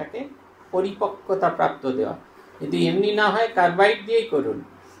আমিটাকে পরিপক্কতা প্রাপ্ত দেওয়া। যদি এমনি না হয় কার্বাইড দিয়েই করুন,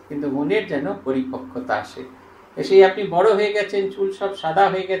 কিন্তু মনের যেন পরিপক্কতা আসে। এসেই আপনি বড় হয়ে গেছেন, চুল সব সাদা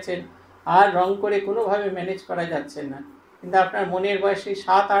হয়ে গেছেন, আর রং করে কোনোভাবে ম্যানেজ করা যাচ্ছে না, কিন্তু আপনার মনের বয়সে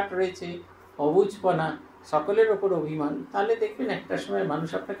 7-8 রয়েছে, অবুঝপনা, সকলের ওপর অভিমান, তাহলে দেখবেন একটা সময় মানুষ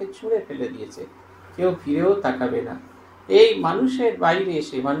আপনাকে ছুঁড়ে ফেলে দিয়েছে, কেউ ফিরেও তাকাবে না। এই মানুষের বাইরে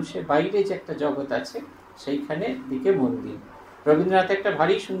এসে, মানুষের বাইরে যে একটা জগৎ আছে, সেইখানে দিকে মন দিন। রবীন্দ্রনাথের একটা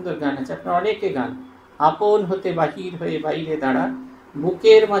ভারী সুন্দর গান আছে, আপনার অনেকে গান, আপন হতে বাহির হয়ে বাইরে দাঁড়া,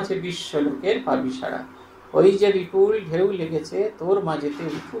 বুকের মাঝে বিশ্ব লোকের পাবি সারা। ওই যে বিপুল ঢেউ লেগেছে তোর মাঝেতে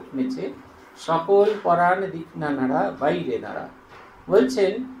উঠুক নেচে, সকল পরাণ দিক না নাড়া বাইরে দাঁড়া।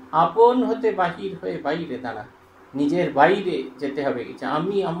 বলছেন আপন হতে বাহির হয়ে বাইরে দাঁড়া, নিজের বাইরে যেতে হবে।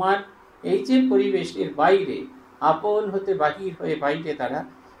 আমি আমার এই যে পরিবেশ এর বাইরে আপন হতে বাহির হয়ে বাইরে দাঁড়া।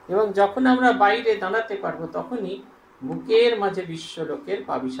 এবং যখন আমরা বাইরে দাঁড়াতে পারবো তখনই বুকের মাঝে বিশ্বলোকের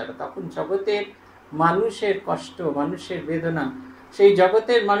পাবি সারা। তখন জগতের মানুষের কষ্ট, মানুষের বেদনা, সেই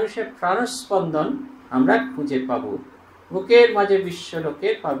জগতের মানুষের প্রাণস্পন্দন আমরা খুঁজে পাবো। বুকের মাঝে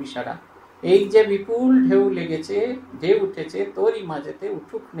বিশ্বলোকের পাবি সারা। এই যে বিপুল ঢেউ লেগেছে, ঢেউ উঠেছে তোরই মাঝেতে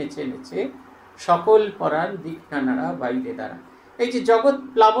উঠুক নেচে নেচে, সকল পরাণ দিক না নাড়া বাইরে দাঁড়া। এই যে জগৎ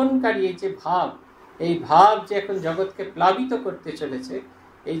প্লাবনকারী এই যে ভাব, এই ভাব যে এখন জগৎকে প্লাবিত করতে চলেছে,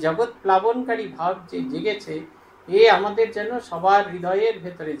 এই জগৎ প্লাবনকারী ভাব যে জেগেছে, এ আমাদের যেন সবার হৃদয়ের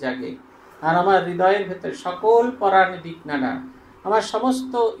ভেতরে জাগে। আর আমার হৃদয়ের ভেতরে সকল পরাণ দিক নানা, আমার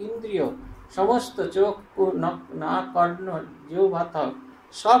সমস্ত ইন্দ্রিয়, সমস্ত চোখ নাক কর্ণ জিহ্বা ত্বক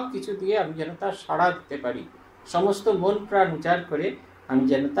সব কিছু দিয়ে আমি যেন তার সাড়া দিতে পারি, সমস্ত মন প্রাণ উজাড় করে আমি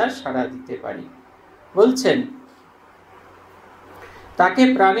যেন তার সাড়া দিতে পারি। বলছেন তাকে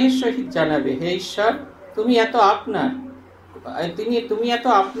প্রাণের সহিত জানাবে, হে ঈশ্বর তুমি এত আপনার, তুমি এত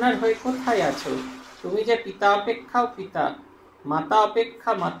আপনার হয়ে কোথায় আছো? তুমি যে পিতা অপেক্ষাও পিতা, মাতা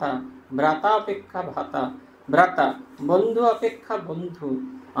অপেক্ষা মাতা, ভ্রাতা অপেক্ষা ভ্রাতা, বন্ধু অপেক্ষা বন্ধু,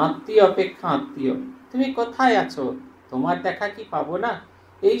 আত্মীয় অপেক্ষা আত্মীয়, তুমি কোথায় আছো? তোমার দেখা কি পাবো না?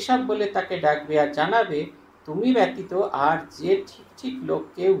 এই সব বলে তাকে ডাকবে আর জানাবে তুমি ব্যতীত আর যে ঠিক ঠিক লোক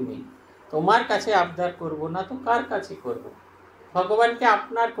কেউ নেই। তোমার কাছে আবদার করব না তো কার কাছে করব? ভগবানকে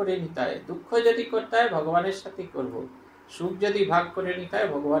আপনার করে নিতে হয়। দুঃখ যদি করতে হয় ভগবানের সাথেই করব, সুখ যদি ভাগ করে নিতে হয়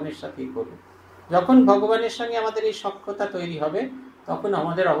ভগবানের সাথেই করব। যখন ভগবানের সঙ্গে আমাদের এই সখ্যতা তৈরি হবে তখন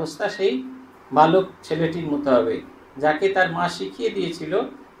আমাদের অবস্থা সেই বালক ছেলেটির মতো হবে, যাকে তার মা শিখিয়ে দিয়েছিল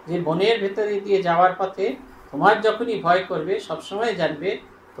যে বনের ভেতরে দিয়ে যাওয়ার পথে তোমার যখনই ভয় করবে সবসময় জানবে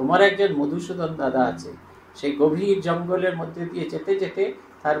তোমার একজন মধুসূদন দাদা আছে। সেই গভীর জঙ্গলের মধ্যে দিয়ে যেতে যেতে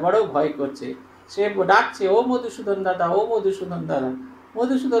তার বড় ভয় করছে, সে ডাকছে ও মধুসূদন দাদা, ও মধুসূদন দাদা।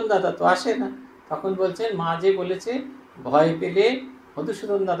 মধুসূদন দাদা তো আসে না। তখন বলছেন মা যে বলেছে ভয় পেলে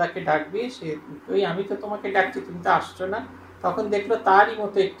মধুসূদন দাদাকে ডাকবি, সে ওই আমি তো তোমাকে ডাকছি তুমি তো আসছো না। তখন দেখলো তারই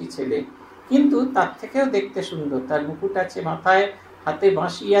মতো একটি ছেলে, কিন্তু তার থেকেও দেখতে সুন্দর। তার মুকুট আছে মাথায়, হাতে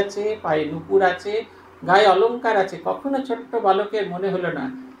বাঁশি আছে, পায়ে নুপুর আছে, গায়ে অলংকার আছে। কখনো ছোট্ট বালকের মনে হলো না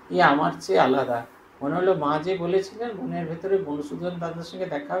এ আমার চেয়ে আলাদা। মনে হলো মা যে বলেছিলেন মনের ভেতরে মধুসূদন দাদার সঙ্গে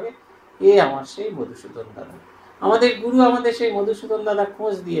দেখা হবে, এ আমার সেই মধুসূদন দাদা। আমাদের গুরু আমাদের সেই মধুসূদন দাদা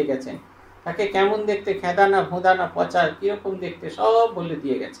খোঁজ দিয়ে গেছেন। তাকে কেমন দেখতে, খেদানা ভোঁদানা পচা কিরকম দেখতে সব বলে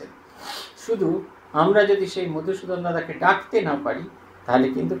দিয়ে গেছেন। শুধু আমরা যদি সেই মধুসূদন দাদাকে ডাকতে না পারি তাহলে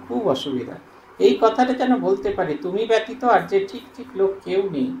কিন্তু খুব অসুবিধা। এই কথাটা যেন বলতে পারি তুমি ব্যতীত আর যে ঠিক ঠিক লোক কেউ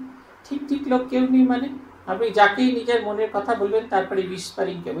নেই। ঠিক ঠিক লোক কেউ নেই মানে আপনি যাকেই নিজের মনের কথা বলবেন তারপরে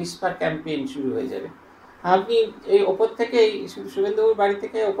উইসপার ক্যাম্পেইন শুরু হয়ে যাবে। আপনি এই ওপর থেকে শুভেন্দুবাবুর বাড়ি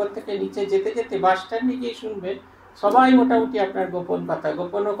থেকে ওপর থেকে নিচে যেতে যেতে বাস স্ট্যান্ডে গিয়ে শুনবেন সবাই মোটামুটি আপনার গোপন কথা,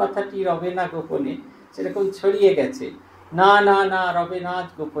 গোপন কথাটি রবে না গোপনে, সেরকম ছড়িয়ে গেছে। না না না রবে না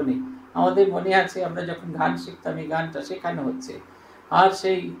গোপনে। আমাদের মনে আছে আমরা যখন গান শিখতাম এই গানটা শেখানো হচ্ছে, আর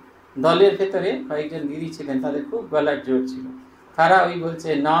সেই দলের ভেতরে কয়েকজন দিদি ছিলেন, তাদের খুব গলার জোর ছিল। তারা ওই বলছে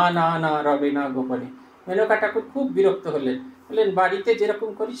না না না রবে না গোপনে। মেনকা ঠাকুর খুব বিরক্ত হলেন, বললেন বাড়িতে যেরকম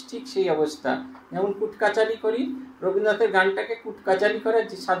করিস ঠিক সেই অবস্থা, যেমন কুটকাচালি করি, রবীন্দ্রনাথের গানটাকে কুটকাচালি করার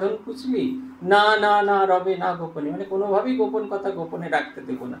যে সাধন খুঁজলি, না না না রবে না গোপনে, মানে কোনোভাবেই গোপন কথা গোপনে রাখতে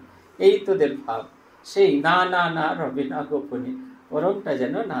দেবো না, এই তোদের ভাব। সেই না না না রবে না গোপনে ওরমটা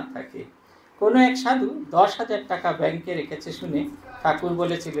যেন না থাকে। কোনো এক সাধু 10,000 টাকা ব্যাংকে রেখেছে শুনে ঠাকুর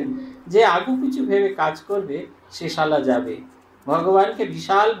বলেছিলেন যে আগুপিছু ভেবে কাজ করবে সে শালা যাবে, ভগবানকে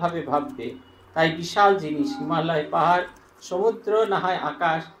বিশালভাবে ভাববে। তাই বিশাল জিনিস হিমালয়, পাহাড়, সমুদ্র, না হয়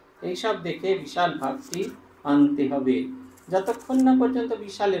আকাশ, এইসব দেখে বিশাল ভাবটি আনতে হবে। যতক্ষণ না পর্যন্ত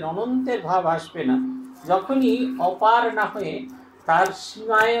বিশালের অনন্তের ভাব আসবে না, যখনই অপার না হয়ে তার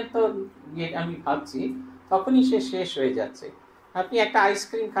সীমায়ত আমি ভাবছি, তখনই সে শেষ হয়ে যাচ্ছে। আপনি একটা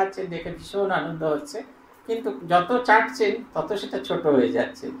আইসক্রিম খাচ্ছেন দেখে ভীষণ আনন্দ হচ্ছে, কিন্তু যত চাটছেন তত সেটা ছোট হয়ে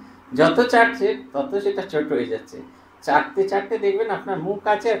যাচ্ছে, যত চাটছেন তত সেটা ছোট হয়ে যাচ্ছে। চাটতে চাটতে দেখবেন আপনার মুখ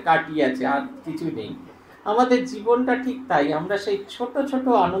আছে আর কাটি আছে, আর কিছু নেই। আমাদের জীবনটা ঠিক তাই, আমরা সেই ছোট ছোট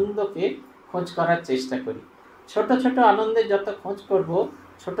আনন্দকে খোঁজ করার চেষ্টা করি। ছোট ছোট আনন্দের যত খোঁজ করব,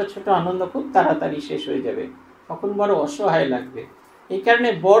 ছোট ছোট আনন্দ খুব তাড়াতাড়ি শেষ হয়ে যাবে, তখন বড় অসহায় লাগবে। এই কারণে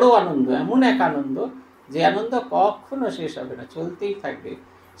বড় আনন্দ এমন এক আনন্দ যে আনন্দ কখনো শেষ হবে না, চলতেই থাকবে।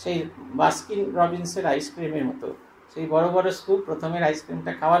 সেই বাস্কিন রবিন্সের আইসক্রিমের মতো, সেই বড় বড় স্কুপ, প্রথমের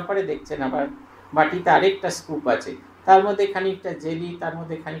আইসক্রিমটা খাওয়ার পরে দেখছেন আবার বাটিতে আরেকটা স্কুপ আছে, তার মধ্যে খানিকটা জেলি, তার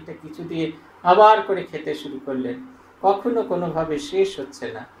মধ্যে খানিকটা কিছু দিয়ে আবার করে খেতে শুরু করলেন। কখনো কোনোভাবে শেষ হচ্ছে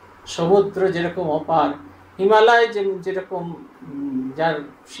না। সমুদ্র যেরকম অপার, হিমালয় যেরকম যার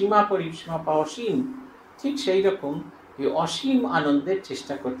সীমা পরিসীমা অসীম, ঠিক সেই রকম এই অসীম আনন্দের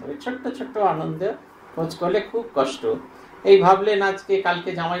চেষ্টা করতে হবে। ছোট্ট ছোট্ট আনন্দ খোঁজ করলে খুব কষ্ট। এই ভাবলেন আজকে কালকে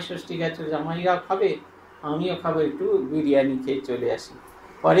জামাই ষষ্ঠী গেছে, জামাইরাও খাবে, আমিও খাবো, একটু বিরিয়ানি খেয়ে চলে আসি।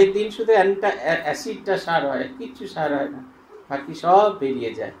 পরের দিন শুধু অ্যাসিডটা সার হয়, কিচ্ছু সার হয় না, বাকি সব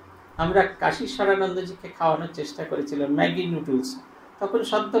বেরিয়ে যায়। আমরা কাশীশ্বরানন্দজিকে খাওয়ানোর চেষ্টা করেছিলাম ম্যাগি নুডলস। তখন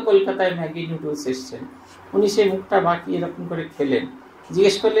সদ্য কলকাতায় ম্যাগি নুডলস এসছেন। উনি সেই মুখটা বাকি এরকম করে খেলেন।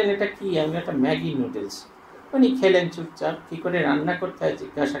 জিজ্ঞেস করলেন এটা কি? আমি একটা ম্যাগি নুডলস। উনি খেলেন চুপচাপ। কী করে রান্না করতে হয়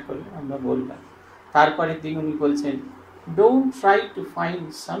জিজ্ঞাসা করলেন, আমরা বললাম। তারপরের দিন উনি বলছেন, don't try to find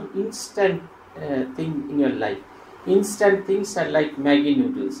some instant thing in your life. Instant things are like Maggi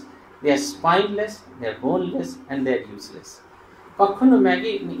noodles. They R spineless, they R boneless and they R useless. কখনো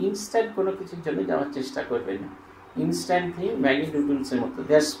ম্যাগি ইনস্ট্যান্ট কোনো কিছুর জন্য যাওয়ার চেষ্টা করবে না। ইনস্ট্যান্ট থিং ম্যাগি নুডলসের মতো।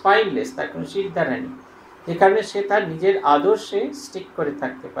 দে আর স্পাইনলেস, তার কোনো শিরদাঁড়া নেই, যে কারণে সে তার নিজের আদর্শে স্টিক করে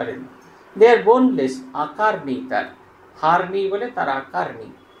থাকতে পারে না। দে আর বোনলেস, আকার নেই, তার হাড় নেই বলে তার আকার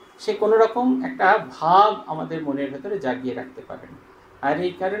নেই। সে কোনো রকম একটা ভাব আমাদের মনের ভেতরে জাগিয়ে রাখতে পারে না। আর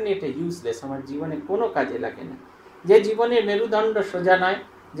এই কারণে এটা ইউজলেস, আমার জীবনে কোনো কাজে লাগে না। যে জীবনের মেরুদণ্ড সোজা নয়,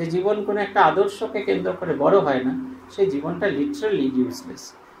 যে জীবন কোনো একটা আদর্শকে কেন্দ্র করে বড় হয় না, সেই জীবনটা লিটারালি ইউজলেস।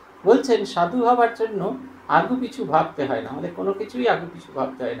 বলছেন সাধু হবার জন্য আগু পিছু ভাবতে হয় না, আমাদের কোনো কিছুই আগু পিছু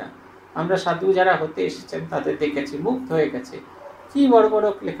ভাবতে হয় না। আমরা সাধু যারা হতে এসেছেন তাদের দেখেছি, মুগ্ধ হয়ে গেছে। কি বড় বড়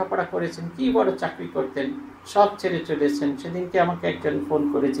লেখাপড়া করেছেন, কি বড় চাকরি করতেন, সব ছেড়ে চলেছেন। সেদিনকে আমাকে একজন ফোন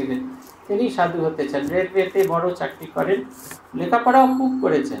করেছিলেন, তিনি সাধু হতে চান, রেলওয়েতে বড় চাকরি করেন, লেখাপড়াও খুব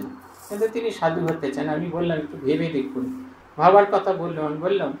করেছেন, কিন্তু তিনি সাধু হতে চান। আমি বললাম একটু ভেবে দেখুন। ভাবার কথা বললাম। আমি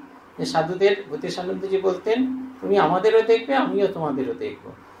বললাম যে সাধুদের ভূতেশানন্দজি বলতেন, তুমি আমাদেরও দেখবে, আমিও তোমাদেরও দেখব।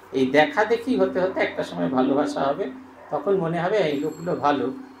 এই দেখা দেখি হতে হতে একটা সময় ভালোবাসা হবে, তখন মনে হবে এই লোকগুলো ভালো,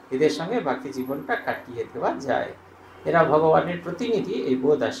 এদের সঙ্গে বাকি জীবনটা কাটিয়ে দেওয়া যায়। এরা ভগবানের প্রতিনিধি, এই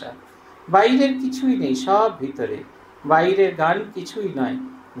বোধ আসা। বাইরের কিছুই নেই, সব ভিতরে। বাইরের গান কিছুই নয়,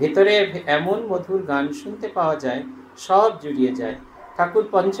 ভেতরে এমন মধুর গান শুনতে পাওয়া যায়, সব জুড়িয়ে যায়। ঠাকুর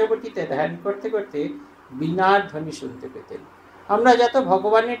পঞ্চবটিতে ধ্যান করতে করতে বীণার ধ্বনি শুনতে পেতেন। আমরা যত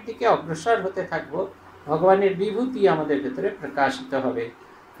ভগবানের দিকে অগ্রসর হতে থাকবো, ভগবানের বিভূতি আমাদের ভেতরে প্রকাশিত হবে,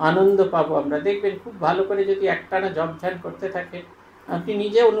 আনন্দ পাবো আমরা। দেখবেন খুব ভালো করে যদি একটানা জপ ধ্যান করতে থাকে, আপনি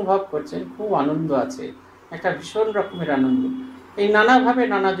নিজে অনুভব করছেন খুব আনন্দ আছে, একটা ভীষণ রকমের আনন্দ। এই নানাভাবে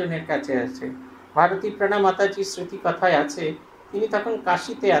নানাজনের কাছে আছে। ভারতী প্রাণা মাতাজি স্মৃতি কথায় আছে, তিনি তখন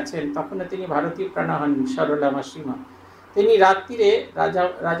কাশিতে আছেন, তখনও তিনি ভারতী প্রাণা হননি, সরলা মাসিমা। তিনি রাত্রিরে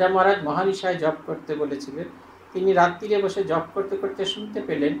রাজা মহারাজ মহানিশায় জপ করতে বলেছিলেন। তিনি রাত্রিরে বসে জপ করতে করতে শুনতে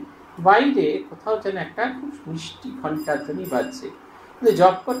পেলেন বাইরে কোথাও যেন একটা খুব মিষ্টি ঘণ্টার ধ্বনি বাজছে। কিন্তু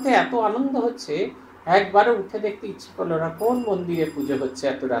জপ করতে এত আনন্দ হচ্ছে, একবারও উঠে দেখতে ইচ্ছে করলো না কোন মন্দিরে পুজো হচ্ছে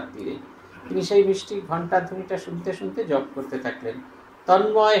এত রাত্রিরে। তিনি সেই মিষ্টি ঘণ্টার ধ্বনিটা শুনতে শুনতে জপ করতে থাকলেন,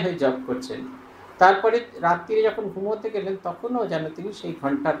 তন্ময় হয়ে জপ করছেন। তারপরে রাত্রিরে যখন ঘুমোতে গেলেন, তখনও যেন তিনি সেই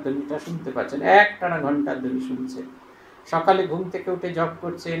ঘণ্টার ধ্বনিটা শুনতে পাচ্ছেন, একটানা ঘণ্টার ধ্বনি শুনছেন। সকালে ঘুম থেকে উঠে জপ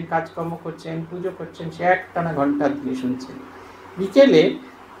করছেন, কাজকর্ম করছেন, পুজো করছেন, সে একটানা ঘণ্টার ধ্বনি শুনছেন। বিকেলে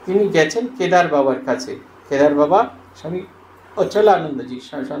তিনি গেছেন কেদার বাবার কাছে। কেদার বাবা স্বামী অচলানন্দজি,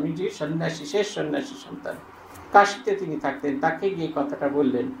 স্বামীজির সন্ন্যাসী, শেষ সন্ন্যাসী সন্তান। কাশীতে তিনি থাকতেন। তাকে গিয়ে কথাটা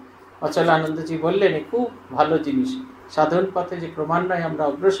বললেন। অচলানন্দজি বললেন, খুব ভালো জিনিস, সাধন পথে যে ক্রমান্বয়ে আমরা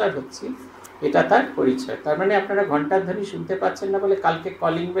অগ্রসর হচ্ছি, এটা তার পরিচয়। তার মানে আপনারা ঘণ্টার ধ্বনি শুনতে পাচ্ছেন না বলে কালকে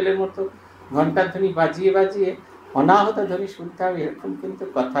কলিং বেলের মতো ঘণ্টার ধ্বনি বাজিয়ে বাজিয়ে অনাহত ধ্বনি শুনতে হবে, এরকম কিন্তু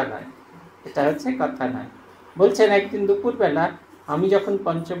কথা নয়। এটা হচ্ছে কথা নয়। বলছেন একদিন দুপুরবেলা আমি যখন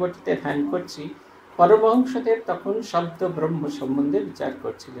পঞ্চবটিতে ধ্যান করছি, পরমহংসদেব তখন শব্দ ব্রহ্ম সম্বন্ধে বিচার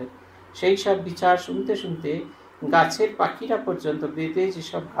করছিলেন। সেই সব বিচার শুনতে শুনতে গাছের পাখিরা পর্যন্ত বেদে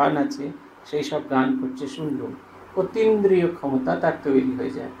যেসব গান আছে সেই সব গান করছে শুনলুম। অতীন্দ্রিয় ক্ষমতা তার তৈরি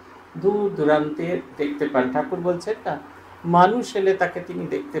হয়ে যায়, দূর দূরান্তে দেখতে পান। ঠাকুর বলছেন না, মানুষ এলে তাকে তিনি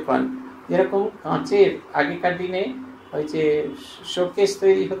দেখতে পান। যেরকম কাঁচের, আগেকার দিনে ওই যে শোকেস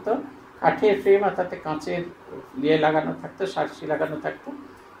তৈরি হতো, কাঠের ফ্রেম আর তাতে কাঁচের লাগানো থাকতো, সার্সি লাগানো থাকতো,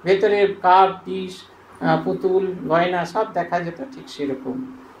 ভেতরে কাপ, ডিশ, পুতুল, গয়না সব দেখা যেত, ঠিক সেরকম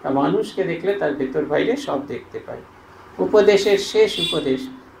মানুষকে দেখলে তার ভেতর বাইরে সব দেখতে পাই। উপদেশের শেষ উপদেশ,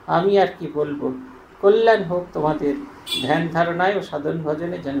 আমি আর কি বলবো, কল্যাণ হোক তোমাদের, ধ্যান ধারণায় ও সাধন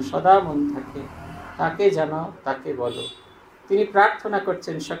ভজনে যেন সদা মন থাকে, তাকে জানাও, তাকে বলো। তিনি প্রার্থনা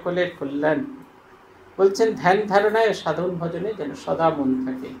করছেন সকলের কল্যাণ। বলছেন ধ্যান ধারণায় ও সাধন ভজনে যেন সদা মন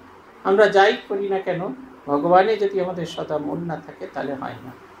থাকে। আমরা যাই করি না কেন, ভগবানে যদি আমাদের সদা মন না থাকে তাহলে হয়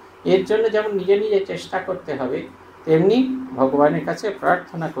না। এর জন্য যেমন নিজে নিজে চেষ্টা করতে হবে, তেমনি ভগবানের কাছে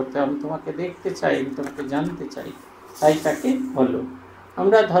প্রার্থনা করতে, আমি তোমাকে দেখতে চাই, আমি তোমাকে জানতে চাই, তাই তাকে বলো।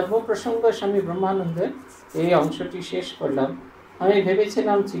 আমরা ধর্ম প্রসঙ্গ স্বামী ব্রহ্মানন্দের এই অংশটি শেষ করলাম। আমি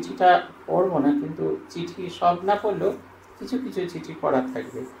ভেবেছিলাম চিঠিটা পড়বো না, কিন্তু চিঠি সব না পড়লেও কিছু কিছু চিঠি পড়া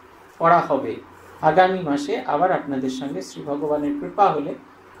থাকবে, পড়া হবে। আগামী মাসে আবার আপনাদের সঙ্গে শ্রী ভগবানের কৃপা হলে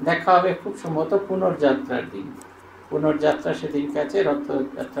দেখা হবে, খুব সম্ভবত পুনর্যাত্রার দিন। পুনর্যাত্রা সেদিনকে আছে,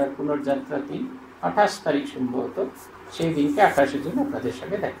 রথযাত্রার পুনর্যাত্রার দিন 28 তারিখ সম্ভবত, সেই দিনকে 28 জুন আপনাদের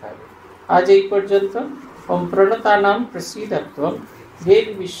সঙ্গে দেখা হবে। আজ এই পর্যন্ত। ওম প্রণতানাম প্রসীদত্বম দেব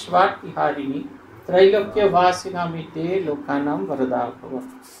বিশ্বাতিহারিণী त्रैलोक्यवासिनामिते लोकानां वरदा भव।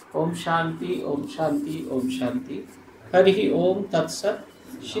 ओम शांति, ओम शांति, ओम शांति। हरि ओम तत्सत्।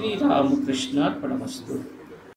 श्री रामकृष्णार्पणमस्तु।